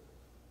fruit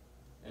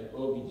and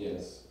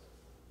obedience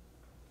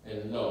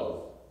and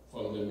love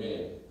from the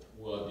men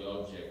who are the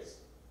objects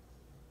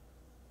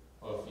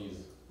of his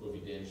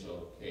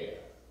providential care,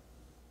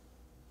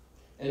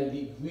 and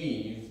be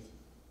grieved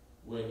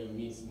when he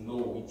meets no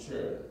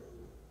return,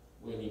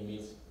 when he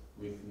meets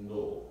with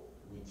no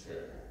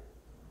return.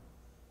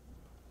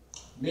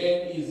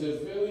 Man is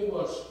a very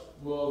much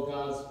more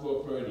God's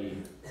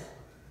property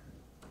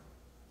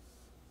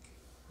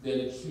than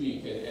a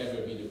tree can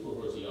ever be the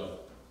property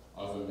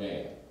of a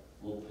man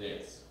who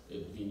plants a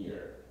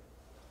vineyard.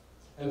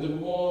 And the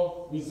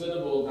more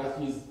reasonable that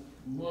his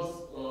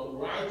most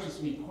righteous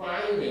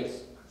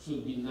requirements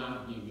should be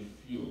not be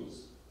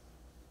refused.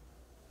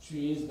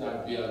 Trees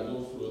that bear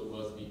no fruit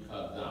must be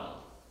cut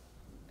down,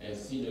 and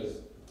sinners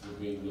who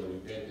bring no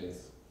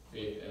repentance,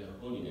 faith, and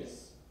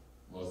holiness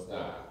must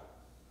die.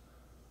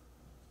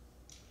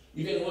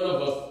 Even one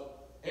of us,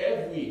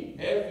 every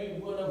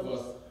one of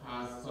us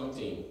has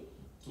something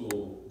to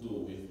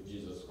do with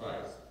Jesus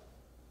Christ.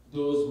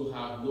 Those who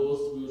have no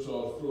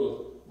spiritual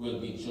fruit will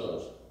be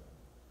judged.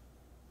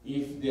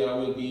 If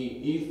there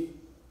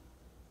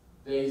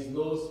is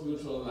no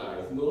spiritual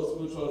life, no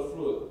spiritual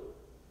fruit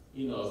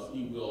in us,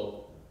 it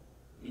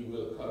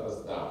will cut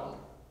us down.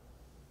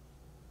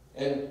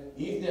 And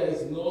if there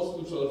is no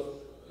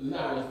spiritual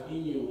life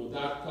in you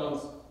that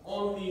comes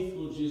only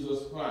through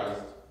Jesus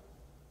Christ,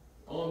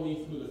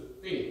 only through the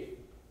faith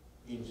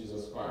in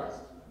Jesus Christ,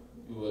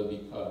 you will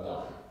be cut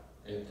down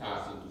and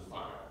cast into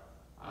fire,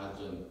 as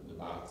John the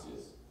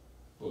Baptist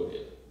put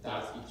it.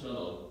 That's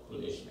eternal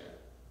punishment.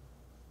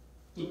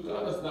 To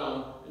cut us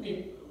down, let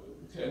me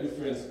tell you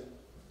friends,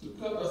 to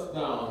cut us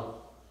down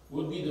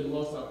would be the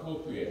most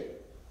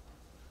appropriate,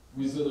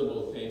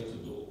 reasonable thing to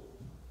do.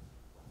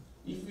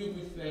 If we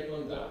reflect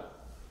on that,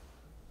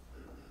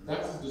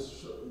 that is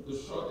the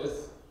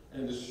shortest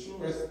and the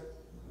surest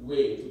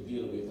way to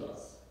deal with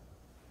us.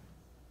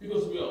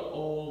 Because we are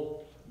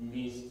all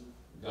missed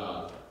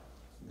God's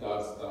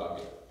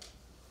target.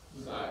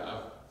 As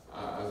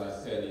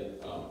I said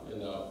it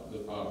in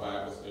our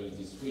Bible study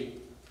this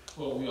week,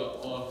 for we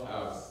all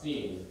have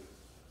sinned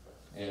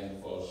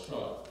and fall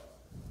short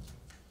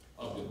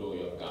of the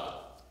glory of God.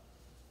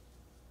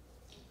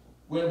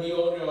 When the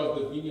owner of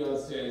the vineyard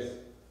says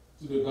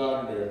to the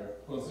gardener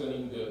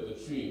concerning the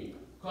tree,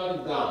 cut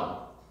it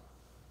down,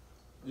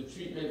 the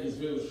treatment is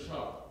very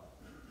sharp,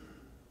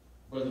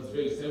 but it's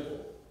very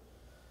simple.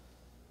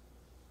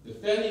 The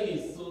felling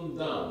is soon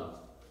done,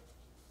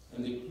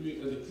 and the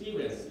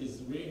clearance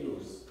is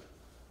rigorous.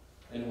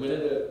 And when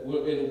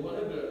one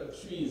of the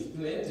trees is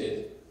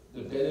planted,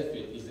 the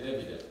benefit is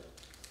evident.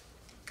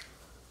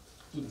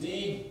 To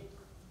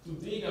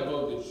dig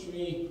about the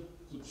tree,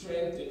 to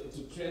tend it,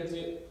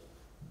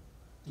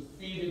 to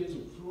feed it, to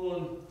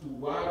prune, to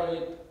water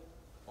it,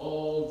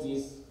 all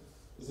this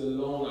is a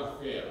long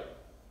affair.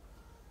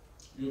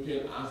 You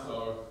can ask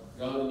our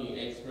gardening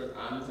expert,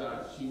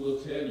 Anita. She will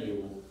tell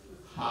you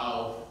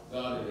how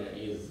gardening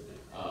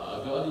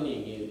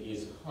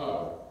is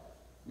hard.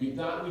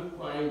 Without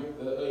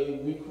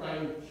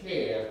requiring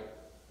care,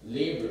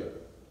 labor,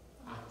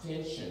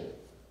 attention.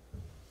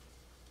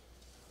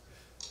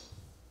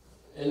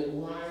 And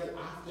while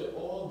after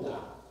all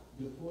that,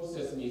 the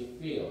process may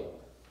fail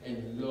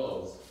and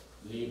love's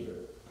labor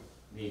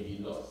may be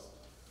lost.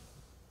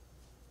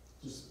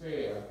 To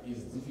spare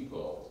is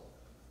difficult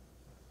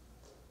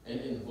and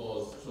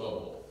involves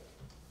trouble.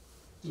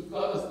 To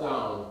cut us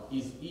down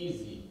is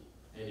easy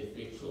and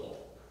effectual.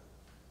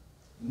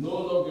 No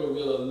longer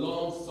will a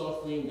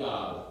long-suffering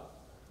God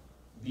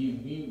be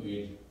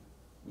wearied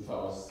with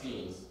our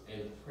sins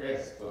and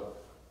pressed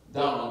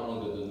down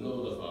under the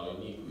load of our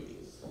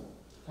iniquities.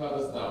 Cut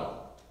us down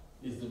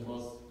is the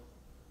most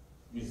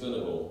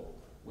reasonable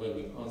when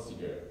we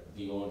consider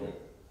the owner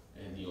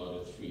and the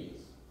other trees.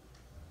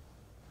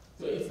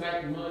 So it's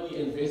like money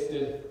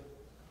invested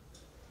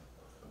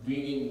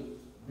bringing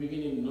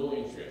in no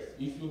interest.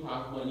 If you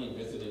have money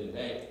invested in the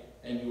bank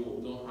and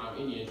you don't have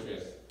any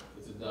interest,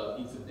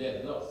 it's a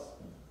dead loss.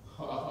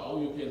 How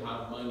you can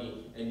have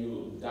money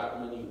and that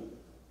money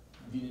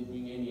didn't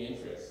bring any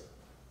interest?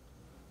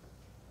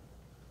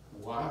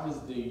 What is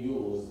the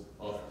use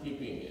of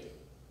keeping it?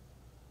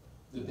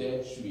 The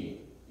dead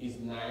tree is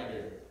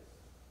neither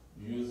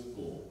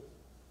useful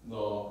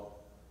nor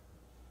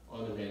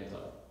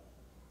ornamental.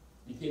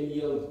 It can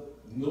yield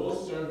no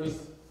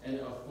service and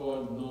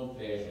afford no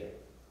pleasure.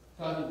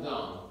 Cut it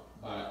down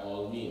by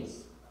all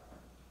means.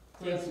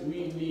 Friends,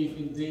 we live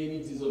in daily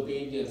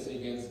disobedience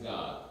against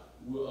God,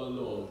 who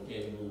alone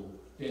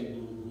can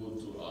do good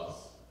to us.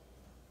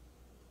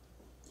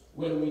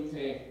 When we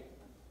think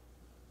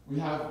we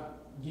have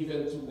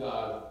given to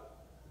God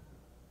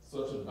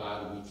such a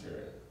bad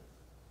return,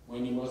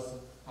 when He must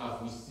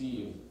have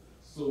received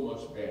so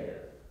much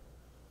better,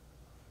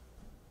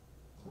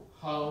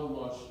 how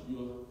much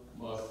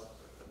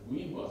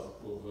we must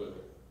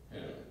provoke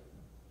Him.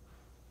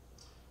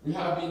 We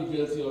have been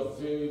guilty of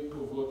very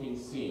provoking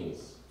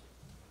sins.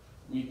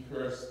 We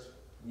cursed,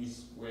 we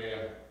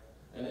swear,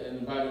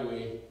 and by the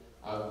way,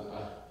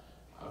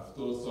 I've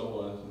told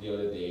someone the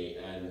other day,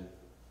 and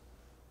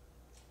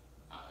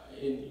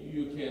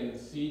you can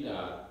see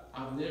that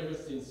I've never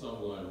seen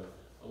someone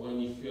when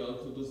he failed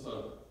to do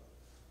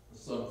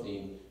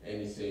something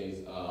and he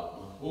says,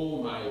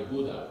 oh my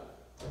Buddha,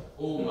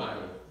 oh my,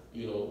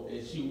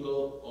 and she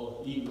will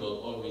or he will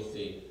always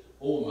say,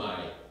 oh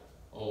my,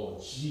 oh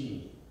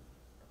gee.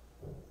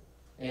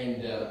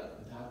 And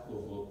that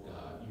provoked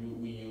God.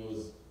 We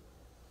use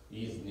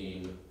his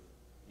name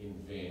in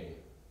vain.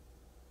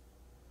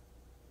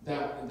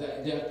 That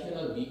there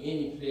cannot be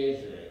any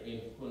pleasure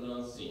in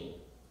pronouncing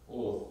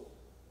oath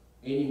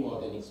any more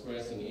than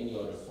expressing any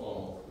other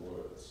form of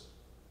words.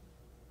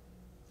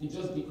 It's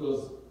just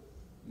because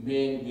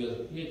man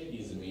will hate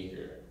his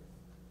maker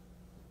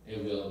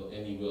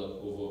and he will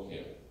provoke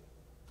him.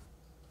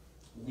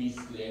 We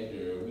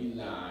slander, we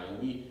lie,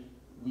 we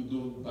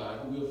do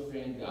bad, we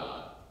offend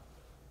God.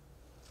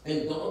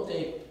 And don't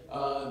think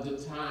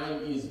the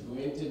time is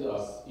granted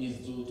us is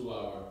due to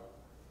our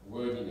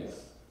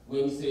worthiness.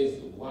 When he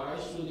says, why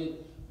should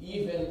it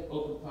even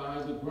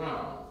occupy the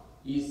ground?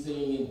 He's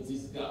saying in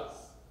disgust.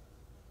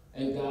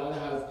 And God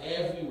has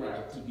every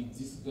right to be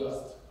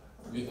disgusted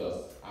with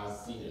us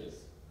as sinners.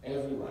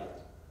 Every right.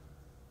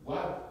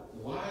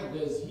 Why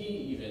does he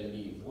even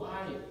live?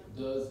 Why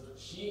does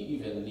she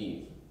even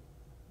live?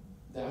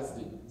 That's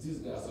the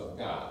disgust of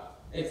God.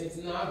 It's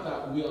not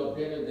that we are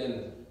better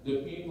than the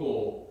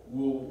people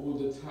who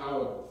the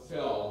tower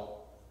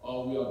fell,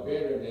 or we are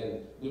better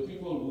than the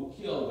people who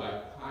killed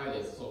by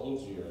pilots,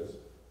 soldiers,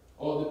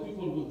 or the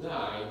people who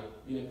died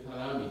in a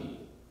calamity,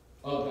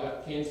 or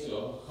got cancer,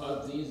 or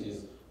heart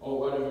disease, or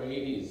whatever it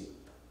is.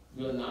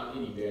 We are not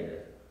any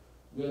better.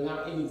 We are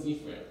not any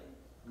different.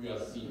 We are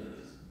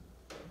sinners.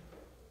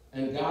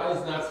 And God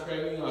is not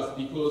sparing us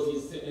because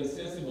he's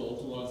insensible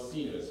towards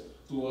sinners,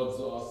 towards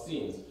our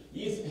sins.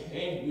 He's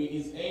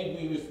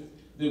angry with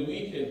the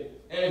wicked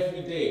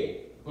every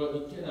day, but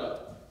he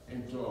cannot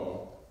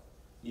endure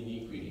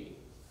iniquity.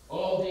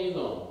 All day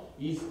long,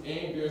 his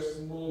anger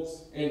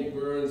smokes and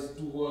burns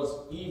towards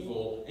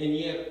evil, and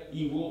yet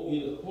he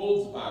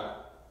holds back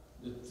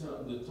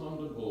the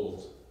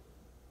thunderbolt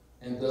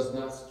and does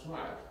not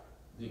strike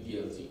the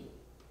guilty.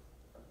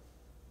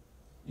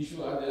 If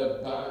you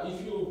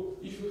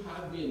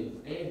had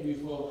been angry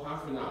for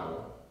half an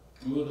hour,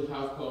 you would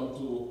have come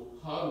to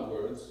hard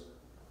words,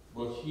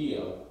 but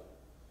here,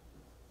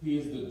 he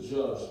is the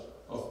judge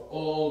of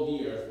all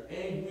the earth,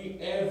 angry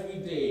every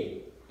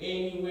day,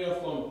 anywhere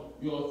from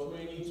your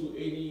 20 to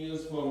 80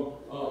 years from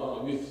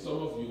with some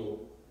of you,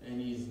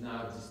 and he's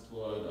not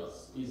destroyed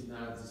us. He's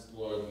not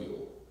destroyed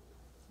you.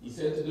 He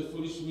said to the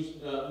foolish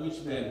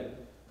rich man,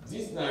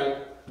 this night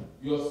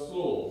your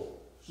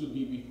soul should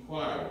be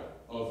required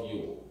of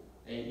you.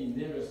 And he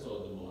never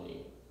saw the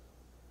morning.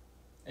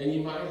 And he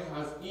might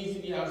have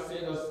easily have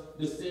sent us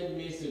the same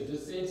message, the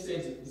same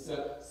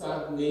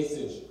sad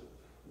message.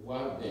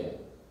 What then?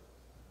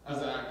 As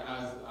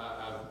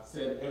I've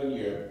said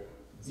earlier,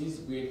 this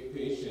great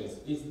patience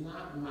is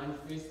not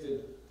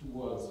manifested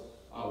towards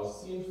our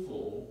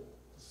sinful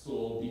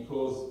soul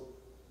because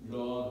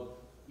Lord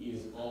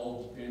is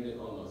all dependent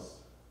on us.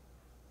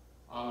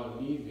 Our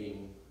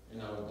living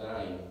and our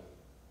dying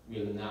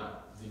will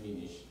not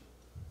diminish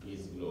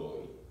his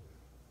glory.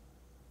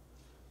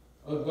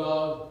 A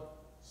God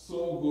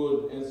so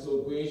good and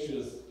so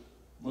gracious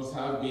must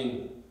have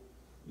been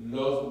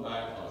loved by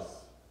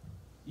us.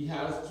 He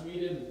has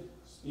treated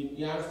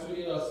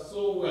us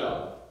so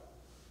well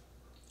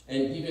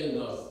and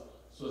given us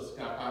such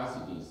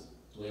capacities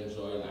to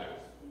enjoy life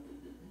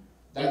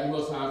that he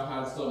must have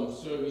had some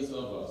service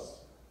of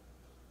us.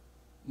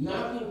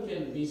 Nothing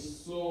can be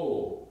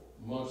so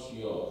much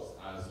yours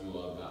as you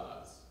are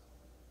God's.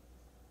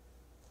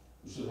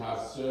 You should have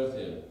served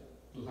him,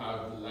 to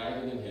have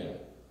delighted in him,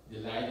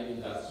 delighted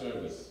in that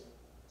service,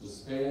 to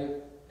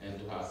spend and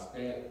to have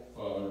spent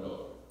for our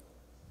Lord.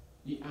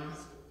 He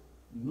asked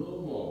no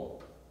more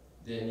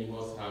than he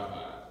must have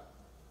had.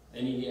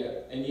 And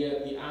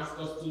yet he asked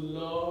us to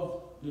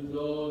love the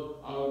Lord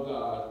our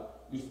God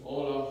with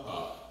all our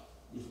heart,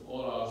 with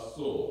all our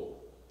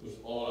soul, with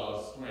all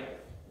our strength.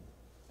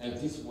 And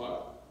this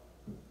was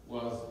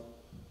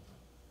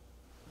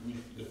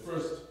with the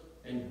first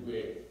and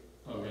great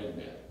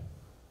commandment.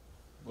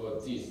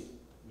 But this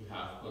we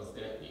have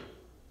constantly,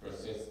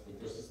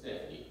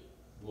 persistently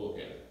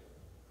broken.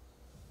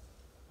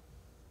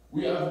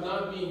 We have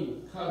not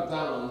been cut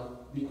down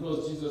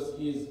because Jesus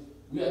is,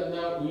 we have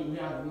not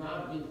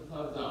been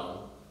cut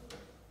down.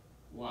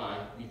 Why?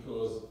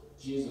 Because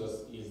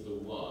Jesus is the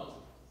one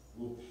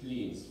who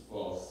pleads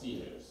for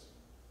sinners.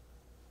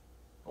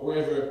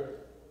 However,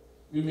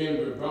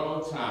 remember,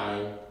 borrowed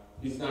time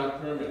is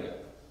not permanent.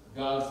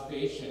 God's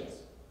patience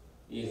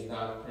is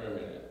not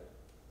permanent.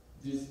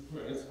 These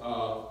points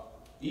are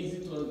easy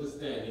to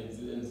understand in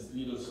this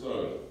little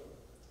story.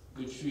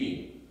 The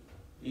tree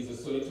is a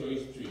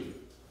solitary tree.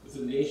 It's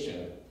a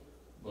nation,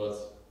 but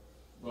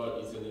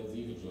it's an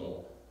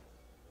individual.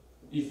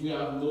 If we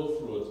have no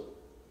fruit,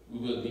 we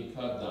will be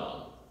cut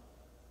down.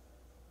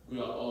 We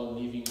are all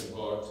living a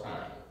borrowed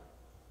time.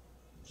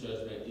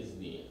 Judgment is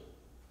near.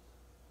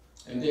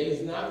 And there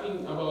is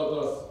nothing about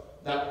us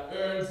that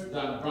earns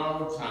that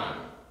borrowed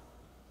time.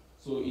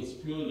 So it's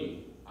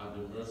purely at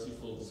the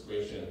merciful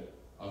discretion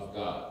of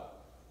God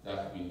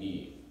that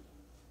we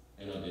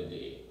live another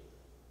day.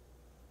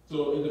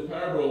 So in the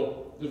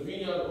parable, the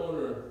vineyard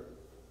owner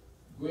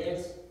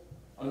grants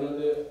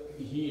another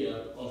year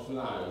of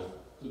life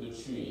to the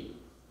tree.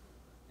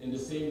 In the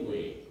same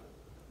way,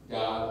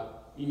 God,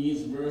 in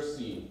His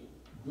mercy,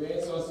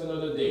 grants us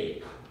another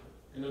day,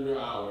 another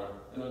hour,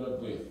 another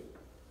breath.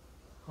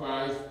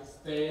 Christ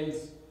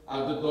stands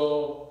at the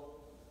door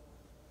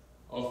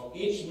of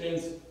each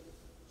man's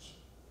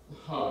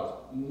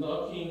heart,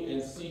 knocking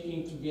and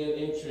seeking to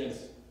gain entrance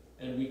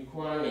and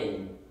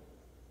requiring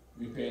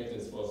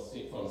repentance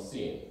from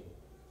sin.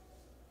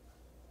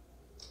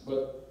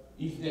 But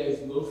if there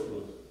is no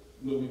fruit,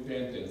 no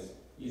repentance,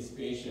 His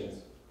patience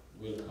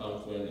will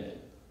come to an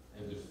end,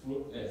 and the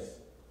fruitless,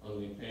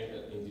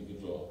 unrepentant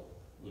individual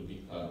will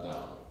be cut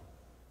down.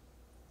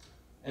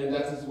 And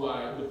that is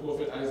why the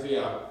prophet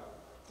Isaiah,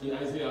 in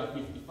Isaiah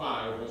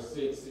 55, verse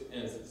 6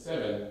 and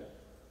 7,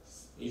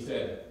 he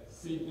said,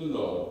 "Seek the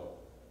Lord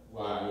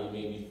while He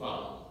may be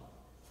found.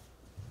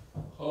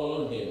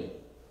 Call on Him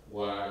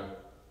while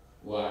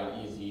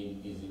is he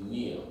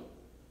near.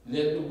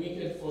 Let the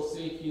wicked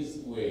forsake his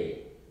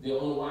way. The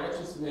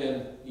unrighteous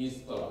man his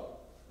thought.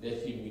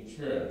 Let him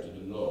return to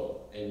the Lord,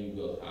 and He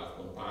will have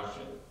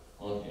compassion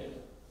on him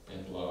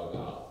and to our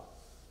God,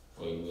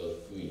 for He will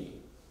free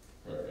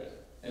her."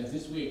 And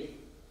this week,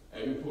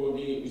 you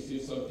probably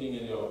received something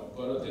in your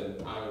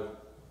bulletin. I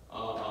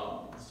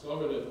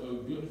discovered a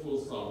beautiful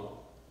song.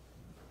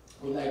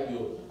 I would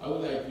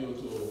like you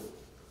to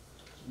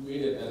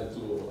read it, and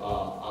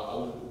I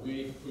will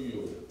read it for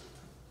you.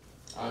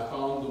 I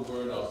found the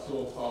word are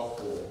so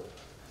powerful.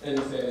 And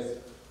it says,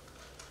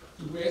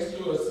 "To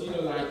rescue a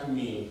sinner like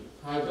me,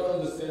 I don't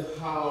understand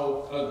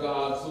how a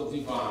God so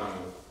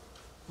divine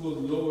could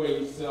lower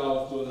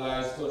Himself to a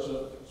life such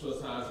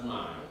as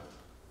mine,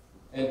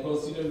 and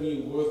consider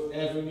me worth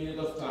every minute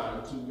of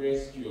time to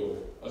rescue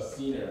a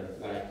sinner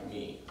like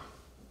me.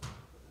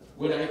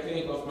 When I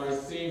think of my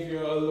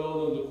Savior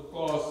alone on the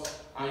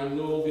cross, I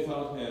know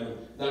without Him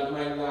that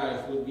my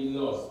life would be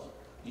lost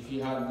if He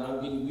had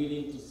not been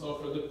willing to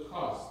suffer the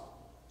cost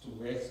to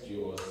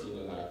rescue a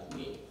sinner like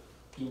me.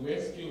 To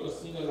rescue a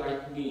sinner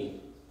like me.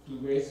 To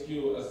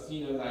rescue a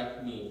sinner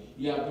like me.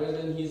 He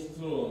abandoned His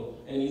throne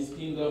and His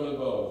kingdom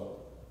above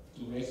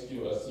to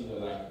rescue a sinner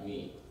like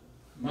me.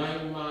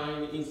 My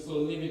mind is so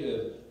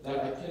limited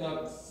that I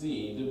cannot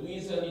see the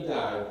reason He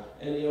died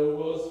and He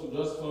arose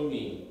just for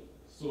me.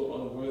 So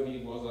unworthy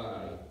was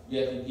I,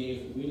 yet He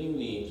gave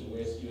willingly to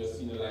rescue a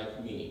sinner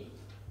like me.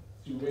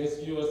 To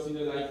rescue a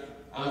sinner like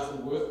as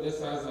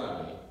worthless as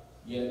I,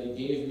 yet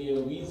He gave me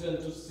a reason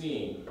to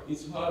sing.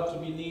 It's hard to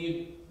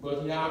believe,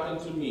 but He happened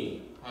to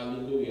me.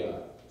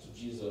 Hallelujah to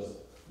Jesus,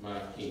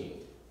 my King."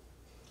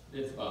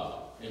 Let's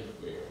bow and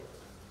pray.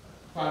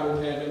 Father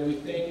in heaven, we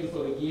thank You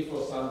for the gift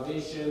of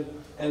salvation,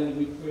 and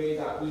we pray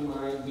that we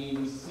might be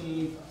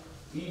received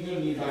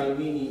eagerly by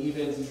many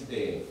even this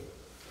day.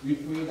 We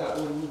pray that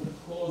it would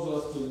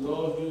cause us to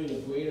love You in a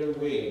greater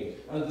way,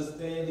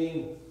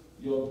 understanding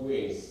Your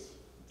grace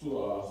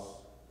to us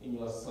in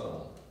Your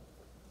Son.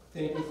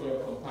 Thank You for Your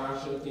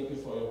compassion. Thank You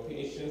for Your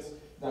patience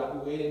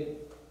that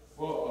waited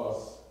for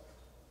us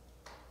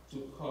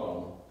to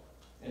come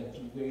and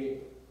to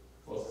wait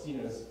for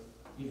sinners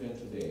even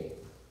today.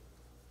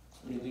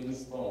 May they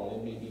respond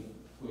and may be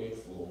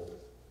grateful.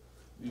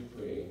 We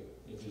pray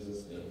in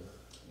Jesus' name.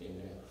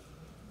 Amen.